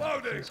being shot.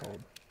 Loading. Please hold.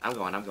 I'm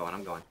going.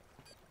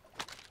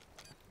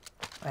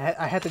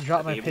 I had to drop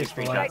Okay, my give me a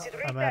pistol.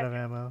 screenshot. I'm out of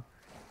ammo.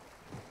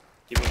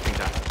 Give me a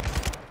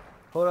screenshot.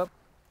 Hold up.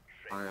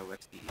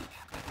 ROXD.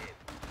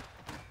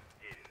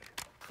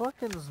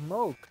 Fucking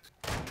smoked.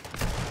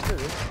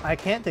 Dude, I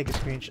can't take a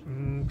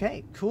screenshot.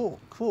 Okay,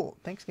 cool.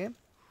 Thanks, game.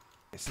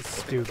 This is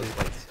stupid.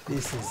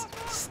 This is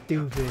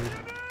stupid.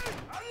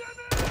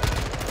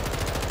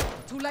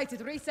 Too late,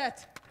 it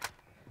reset.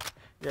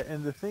 yeah,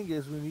 and the thing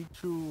is, we need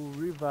to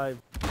revive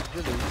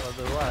Billy,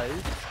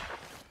 otherwise.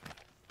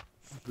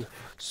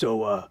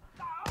 So,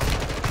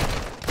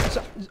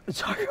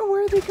 sorry,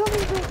 where are they coming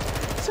from?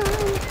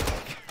 Sorry.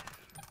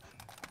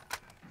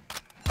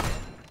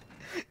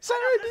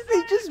 Sorry, did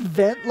they just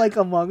vent like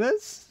Among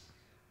Us?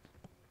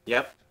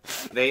 Yep.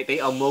 They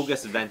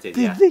Amogus vented.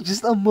 Did Yeah. they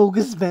just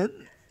Amogus vent?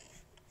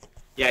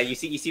 Yeah. You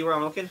see where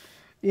I'm looking?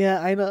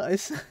 Yeah, I know.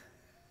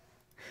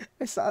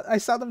 I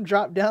saw them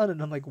drop down,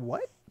 and I'm like,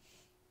 what?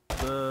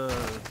 The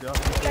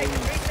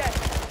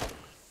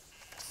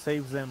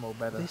saves ammo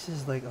better. This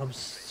is like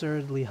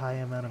absurdly high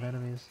amount of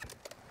enemies.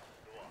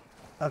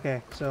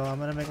 Okay, so I'm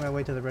gonna make my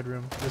way to the red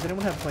room. Does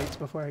anyone have plates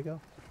before I go?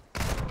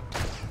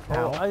 Oh,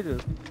 Ow. I do.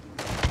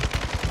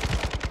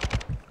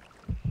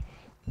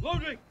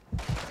 Loading!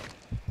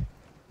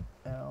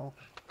 Ow.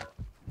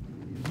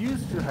 You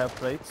used to have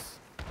plates.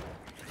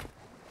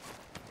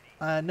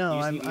 No, You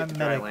just I'm need to get to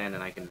dry medic. land,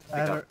 and I can pick I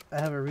up.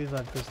 have a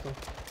revive pistol.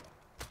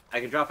 I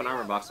can drop an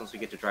armor box once we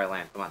get to dry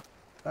land. Come on.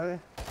 Okay.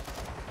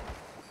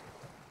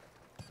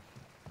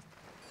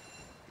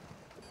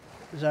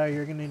 Xara,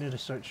 you're gonna need to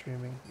start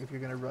streaming if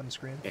you're gonna run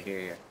screen. Yeah,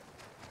 here.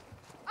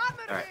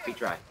 All right, feet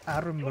dry.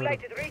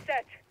 Lighted,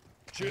 reset.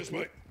 Cheers,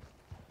 mate.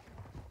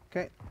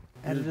 Okay,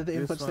 headed to the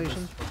This input one is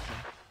station.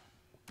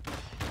 fucking-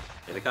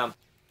 Here they come.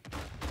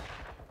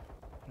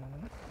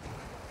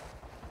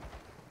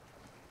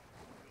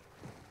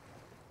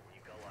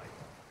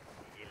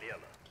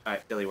 All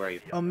right, Billy, where are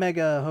you?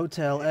 Omega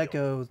Hotel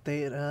Echo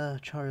Theta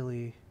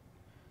Charlie.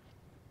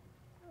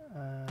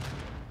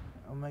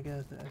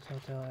 Omega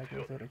Hotel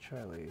Echo Theta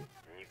Charlie.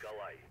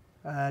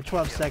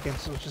 12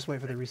 seconds. Let's just wait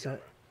for the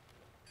reset.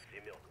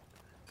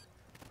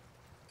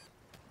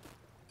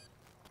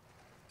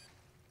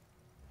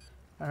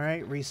 All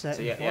right, reset.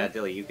 So in yeah, 4.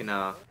 Dilly, you can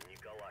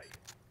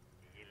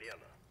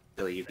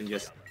Dilly, you can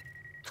just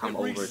come Hit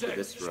over to reset.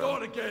 this room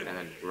Start again. and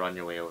then run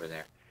your way over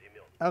there.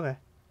 Okay.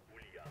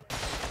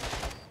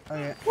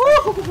 Okay.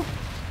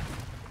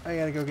 I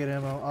gotta go get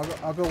ammo.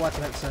 I'll go watch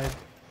that side.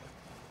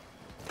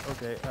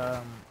 Okay,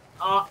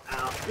 Oh,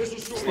 ow. This will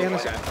sort Stay on you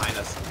the Guy out. behind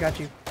us. Got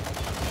you.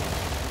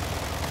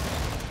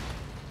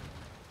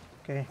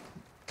 Okay.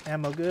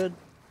 Ammo good.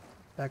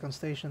 Back on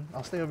station.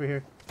 I'll stay over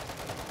here.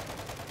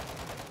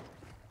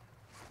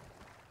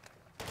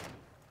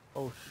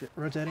 oh shit.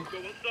 Rotating. Go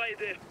inside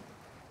there.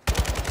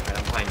 Right,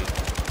 I'm behind you.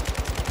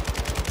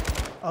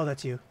 Oh,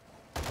 that's you.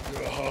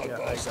 You're a hard Yeah,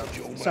 I bastard, got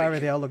you'll make Sorry, it.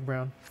 they all look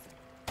brown.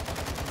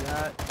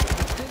 Yeah, the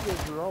thing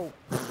is, we're all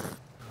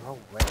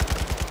red.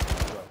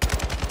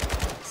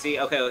 See,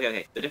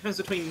 okay. The difference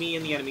between me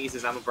and the enemies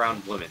is I'm a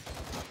brown woman.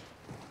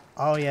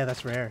 Oh yeah,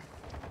 that's rare.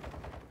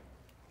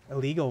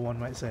 Illegal, one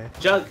might say.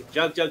 Jug.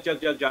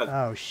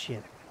 Oh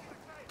shit.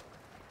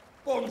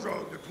 Bomb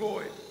drone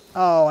deployed.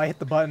 Oh, I hit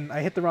the button.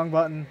 I hit the wrong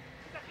button.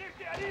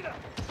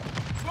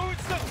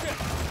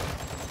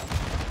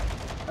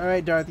 All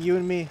right, Darth, you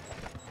and me.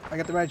 I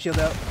got the ride shield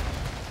out.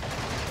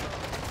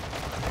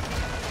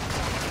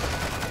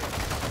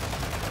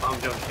 Bomb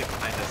drone ship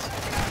behind us.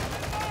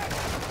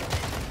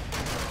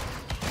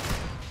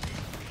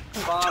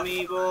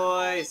 Bomby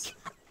boys.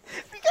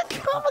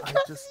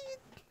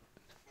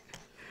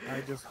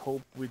 I just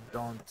hope we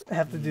don't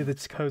Have to do the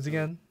codes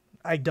again?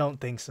 I don't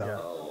think so. Yeah.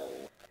 Oh.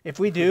 If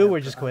we do, we're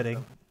just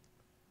quitting.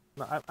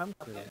 No, I'm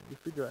quitting.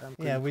 If we do, I'm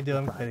quitting. Yeah, we do,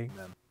 I'm Behind quitting.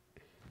 them.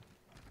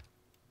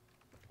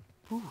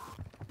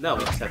 No,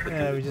 we just have to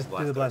Yeah, we just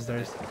do the blast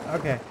doors.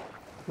 Okay.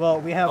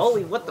 Well, we have...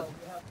 Holy, what the?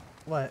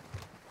 What?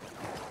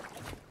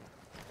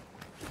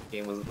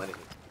 Game wasn't letting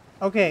me.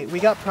 Okay, we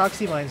got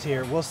proxy mines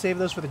here. We'll save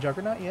those for the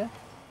Juggernaut, yeah?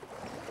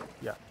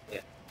 Yeah.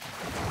 Yeah.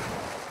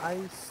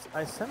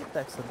 I sent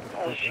Dex at the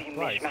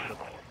price, but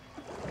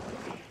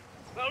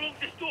How long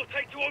does this door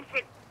take to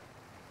open?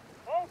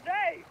 All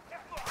day.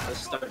 Let's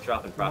start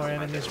dropping More proxy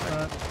enemies mines.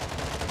 front.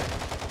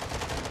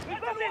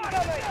 We've got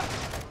incoming.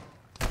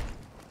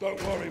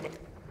 Don't worry, mate.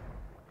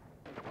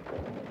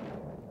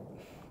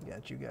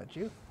 Got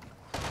you.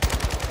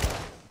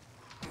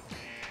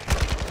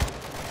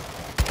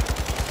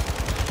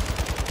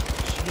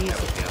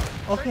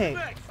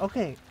 Jeez.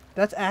 Okay.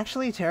 That's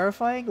actually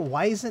terrifying.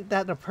 Why isn't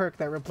that a perk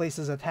that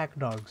replaces attack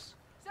dogs?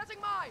 Setting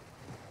mine.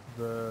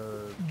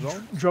 the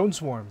drone. Drone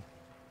swarm.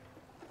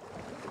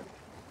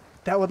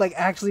 That would like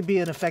actually be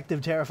an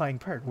effective, terrifying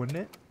perk, wouldn't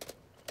it?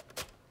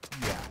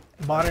 Yeah.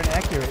 Modern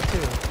accurate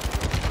too.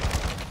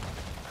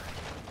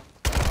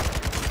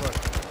 But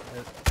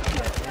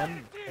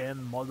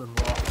and modern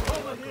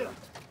warfare.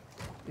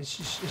 It's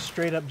just it's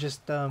straight up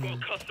just Got a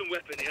custom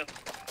weapon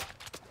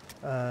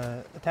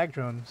here. attack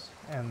drones,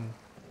 and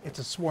it's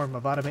a swarm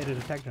of automated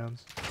attack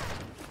drones.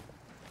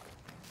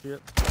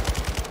 Yep.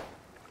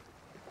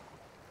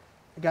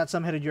 I got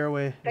some headed your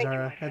way, Thank you,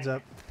 Xara. my Heads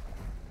friend. up.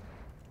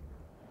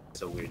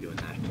 So weird doing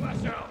that.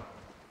 Flash out.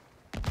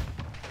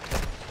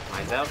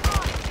 Mine's out.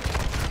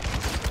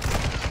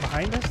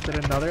 Behind us,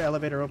 did another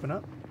elevator open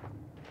up?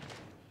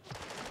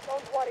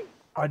 Don't worry.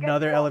 I'll get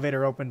Another you out.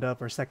 elevator opened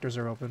up, or sectors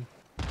are open.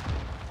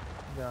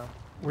 Yeah.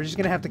 We're just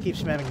gonna have to keep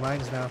spamming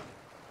mines now.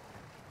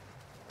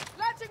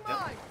 Planting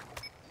mine.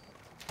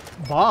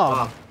 Bomb?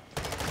 Bomb.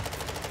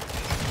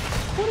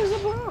 What is a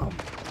bomb?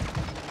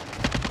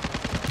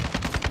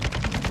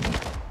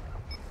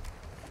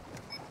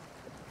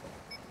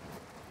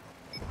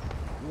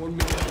 One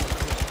minute.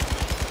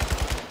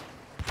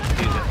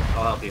 Use it.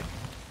 I'll help you.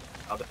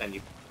 I'll defend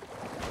you.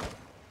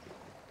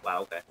 Wow,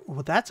 Wow, okay.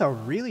 Well, that's a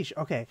really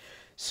okay.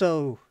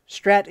 So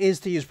strat is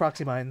to use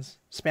proxy mines,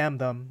 spam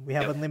them. We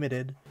have Yep.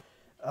 unlimited.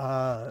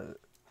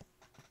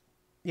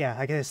 Yeah,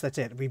 I guess that's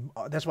it.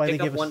 That's why Pick they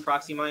up give one us.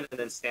 proxy mine and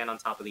then stand on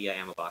top of the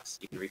ammo box.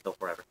 You can refill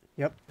forever.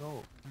 Yep.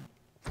 No.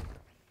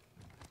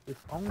 If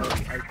only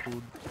I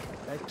could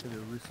actually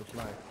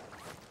resupply.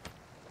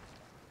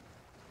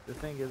 The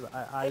thing is,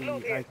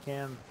 I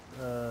can't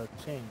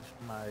change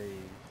my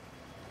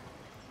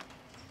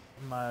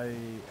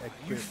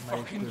You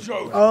fucking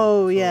joke.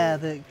 Oh yeah,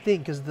 the thing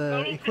because the How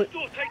long does equip. this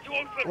door take to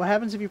open? What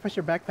happens if you press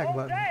your backpack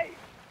button?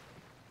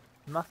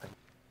 Nothing.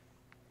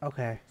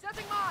 Okay.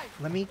 Setting mine.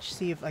 Let me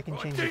see if I can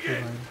Right, change the dig key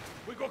in. line.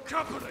 We got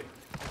company.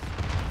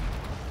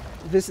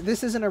 This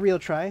isn't a real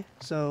try,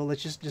 so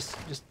let's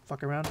just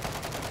fuck around.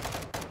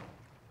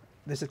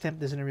 This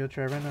attempt isn't a real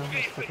try right now.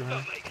 Let's fuck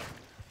around.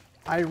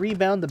 I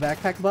rebound the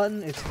backpack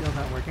button. It's still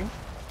not working.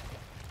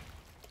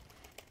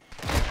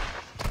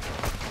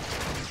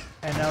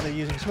 And now they're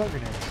using smoke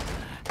grenades.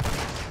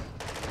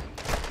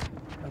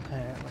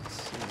 Okay, let's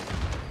see.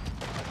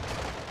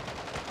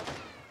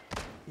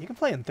 You can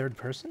play in third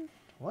person?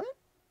 What?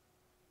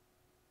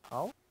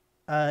 How?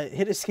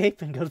 Hit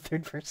escape and go to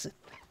third person.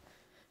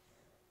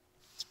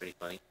 It's pretty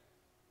funny.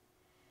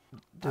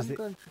 Does I'm the,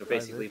 going to We're try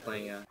basically this.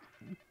 playing.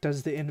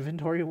 does the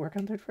inventory work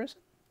on third person?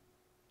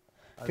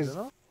 I 'cause-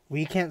 don't know.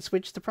 We can't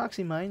switch to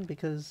proxy mine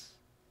because...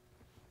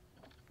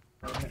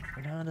 No,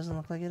 it doesn't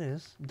look like it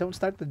is. Don't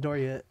start the door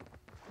yet.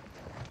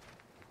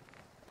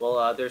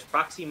 Well, there's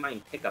proxy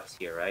mine pickups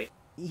here, right?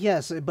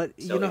 Yes, but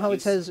So you know if how you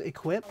it says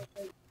equip?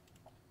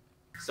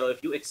 So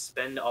if you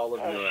expend all of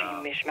your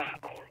Mishmash.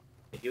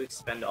 if you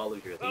expend all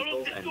of your How long lethals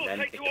does this and door then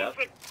take pick to it up,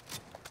 open?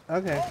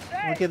 Okay,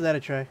 we'll give that a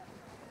try.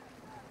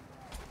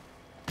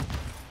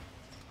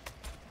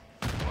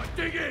 Right,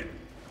 dig in.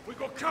 We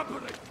got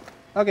company.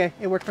 Okay,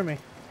 it worked for me.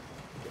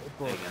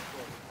 there you go.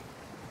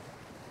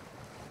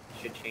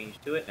 You should change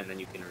to it, and then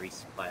you can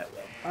resupply it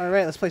well.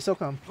 Alright, let's play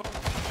SOCOM.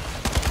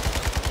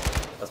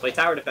 Let's play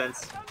tower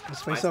defense.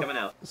 Let's play Mine's coming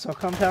out.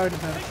 SOCOM tower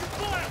defense.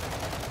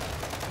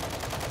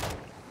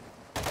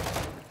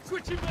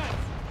 Switching mags.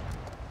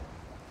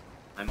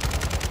 I'm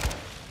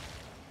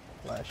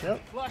Flash out.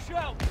 Flash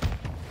out.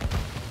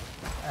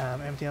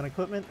 Empty on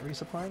equipment,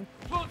 resupplying.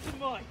 Planting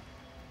mine.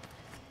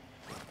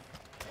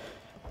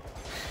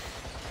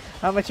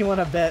 How much you want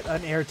to bet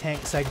an air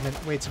tank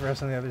segment waits for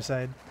us on the other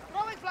side?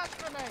 Throwing flash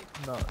grenade.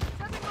 No,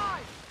 Setting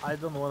mine. I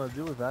don't want to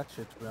deal with that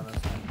shit, to be honest.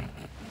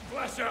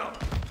 Flash out.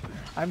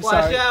 I'm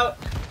flash sorry. out.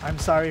 I'm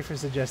sorry for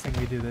suggesting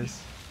we do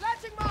this.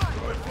 Planting mine.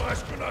 Throw a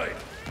flash grenade.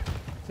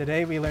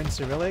 Today we learned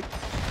Cyrillic.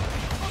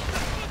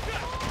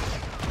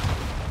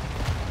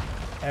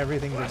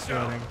 Everything's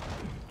exploding.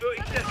 30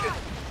 seconds.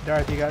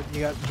 Darth, you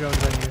got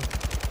drones on you.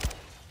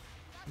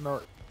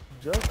 No,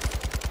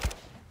 just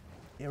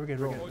Yeah, we're good.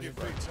 We're On good. your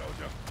feet,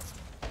 soldier.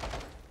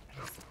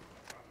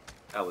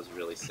 That was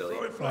really silly.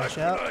 Throw a flash Flash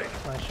out. grenade.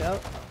 Flash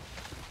out.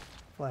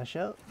 Flash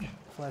out.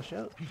 Flash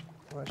out.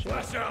 Flash out.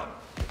 Flash out.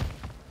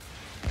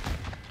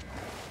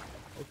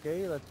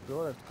 okay. Let's go.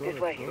 Let's go. This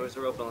Let's way. go. Doors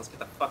are open. Let's get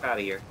the fuck out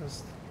of here.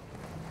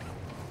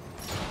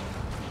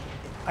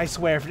 I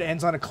swear, if it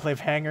ends on a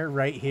cliffhanger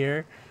right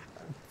here,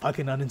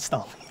 fucking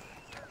uninstall me.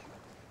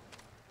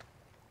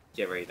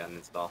 Get ready to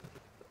uninstall.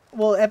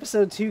 Well,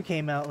 episode 2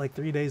 came out like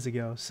 3 days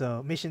ago,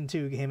 so mission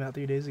 2 came out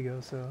 3 days ago,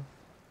 so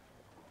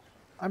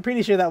I'm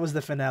pretty sure that was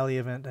the finale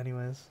event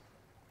anyways.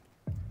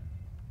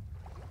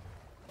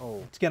 Oh,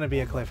 It's gonna be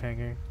a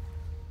cliffhanger.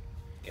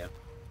 Yeah.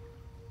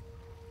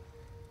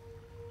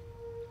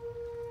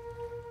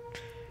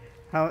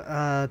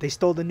 How they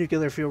stole the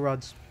nuclear fuel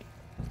rods.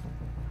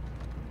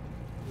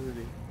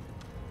 really?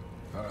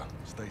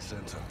 Stay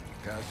center.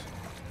 Guys,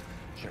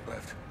 check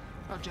left.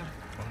 Roger.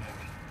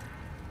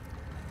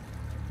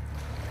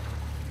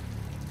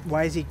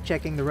 Why is he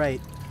checking the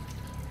right?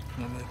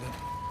 No movement.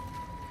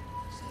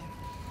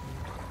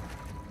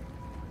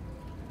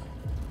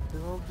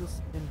 They're all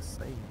just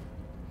insane.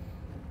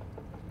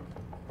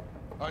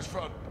 Eyes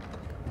front.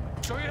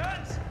 Show your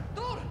hands.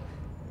 Door.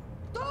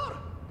 Door.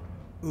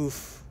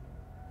 Oof.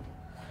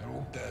 They're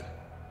all dead.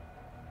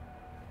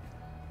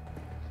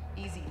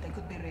 Easy. They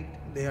could be rigged.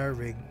 They are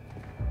rigged.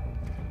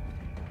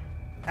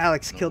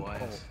 Alex killed.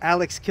 wires.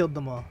 Alex killed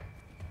them all.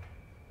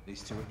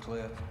 These two are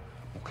clear.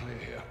 We're clear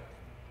here.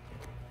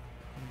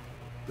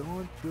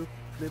 Don't you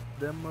flip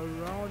them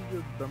around,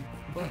 you dumb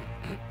fuck.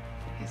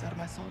 These are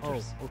my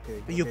soldiers. Oh,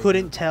 okay. You okay,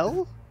 couldn't good.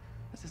 tell?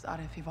 This is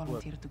Arif. He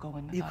volunteered to go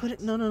in with You us.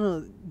 couldn't.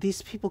 No.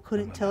 These people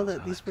couldn't tell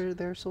that these were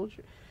their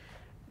soldiers.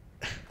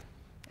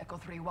 Echo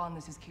 3-1.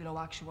 This is Kilo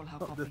Actual. How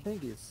No, copy? the thing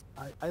is,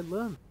 I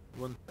learned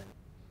one thing.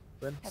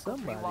 When Echo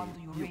somebody, 3-1,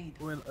 do you read?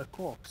 when a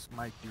corpse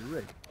might be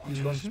rigged, you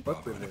Mhm. don't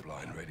fuck with it.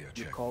 Blind radio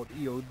You check. call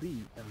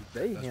EOD, and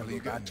they That's where handle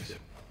you that got shit.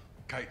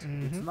 Kate.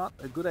 It's not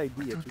a good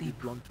idea Too to be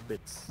deep. blown to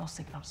bits. No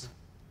signals.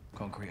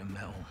 Concrete and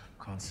metal.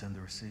 Can't send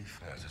or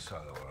receive. There's a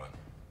silo, all right.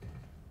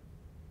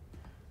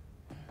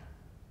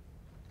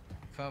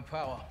 Found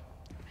power.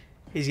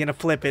 He's gonna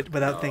flip it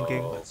without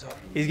thinking. Oh.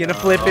 He's gonna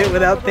flip it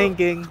without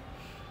thinking.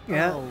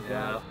 Yeah. Oh, Yeah.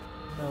 God.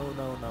 No.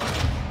 Oh, no.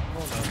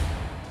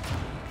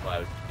 Why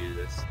would you do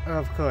this?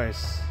 Of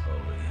course.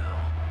 Holy hell.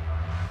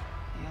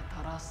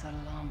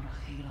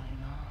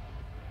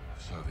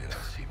 Soviet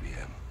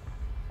ICBM.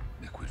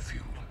 Liquid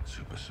fuel,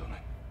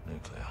 supersonic.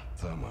 Nuclear.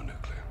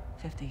 Thermonuclear.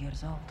 50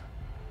 years old.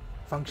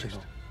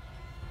 Functional.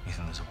 You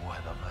think there's a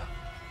warhead up there?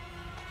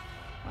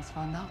 Let's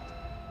find out.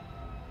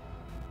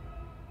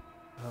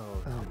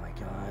 Oh my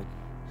god.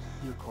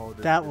 You called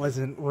it. That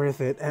wasn't worth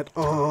it at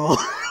all.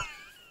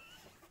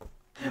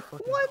 You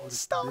fucking One called it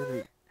star.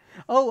 Dily.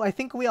 Oh, I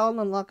think we all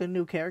unlock a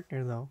new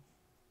character though.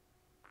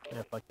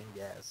 Yeah, fucking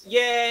gas.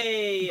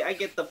 Yay! I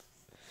get the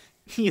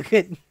You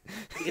could.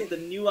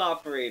 new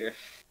operator.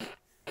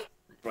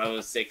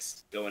 Bravo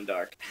 6 going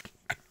dark.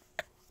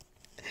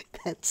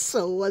 That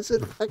so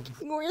wasn't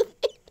fucking worth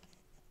it.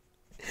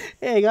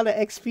 Hey, I got an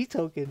XP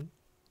token.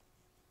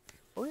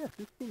 Oh yeah,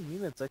 15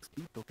 minutes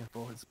XP token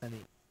for his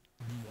penny.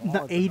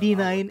 No,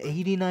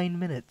 89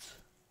 minutes.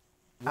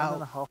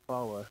 1.5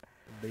 hour,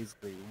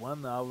 basically.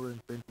 1 hour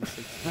and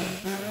 26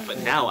 minutes. But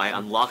now I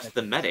unlocked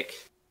the medic.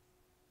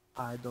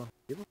 I don't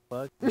give a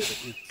fuck.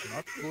 It's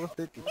not worth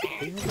it. It's a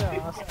pain in the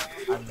ass.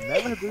 I'm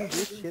never doing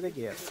this shit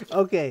again.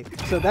 Okay,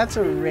 so that's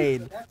a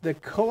raid. The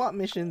co-op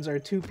missions are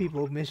 2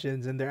 people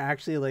missions, and they're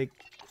actually like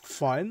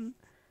fun.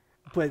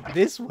 But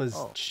this was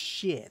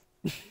shit.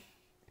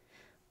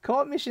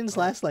 Co-op missions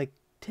last like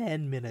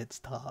 10 minutes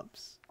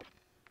tops.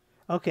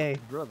 Okay.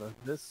 Brother,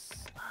 this...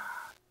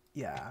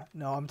 Yeah.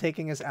 No, I'm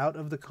taking us out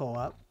of the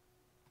co-op.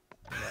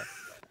 Yeah.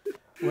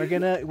 We're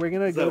gonna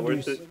Is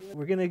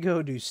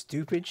go do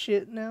stupid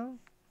shit now.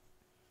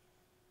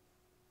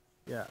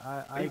 Yeah,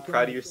 Are you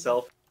proud of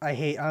yourself?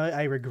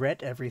 I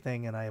regret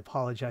everything and I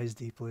apologize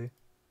deeply.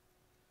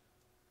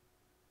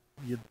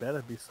 You'd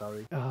better be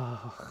sorry.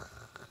 Oh.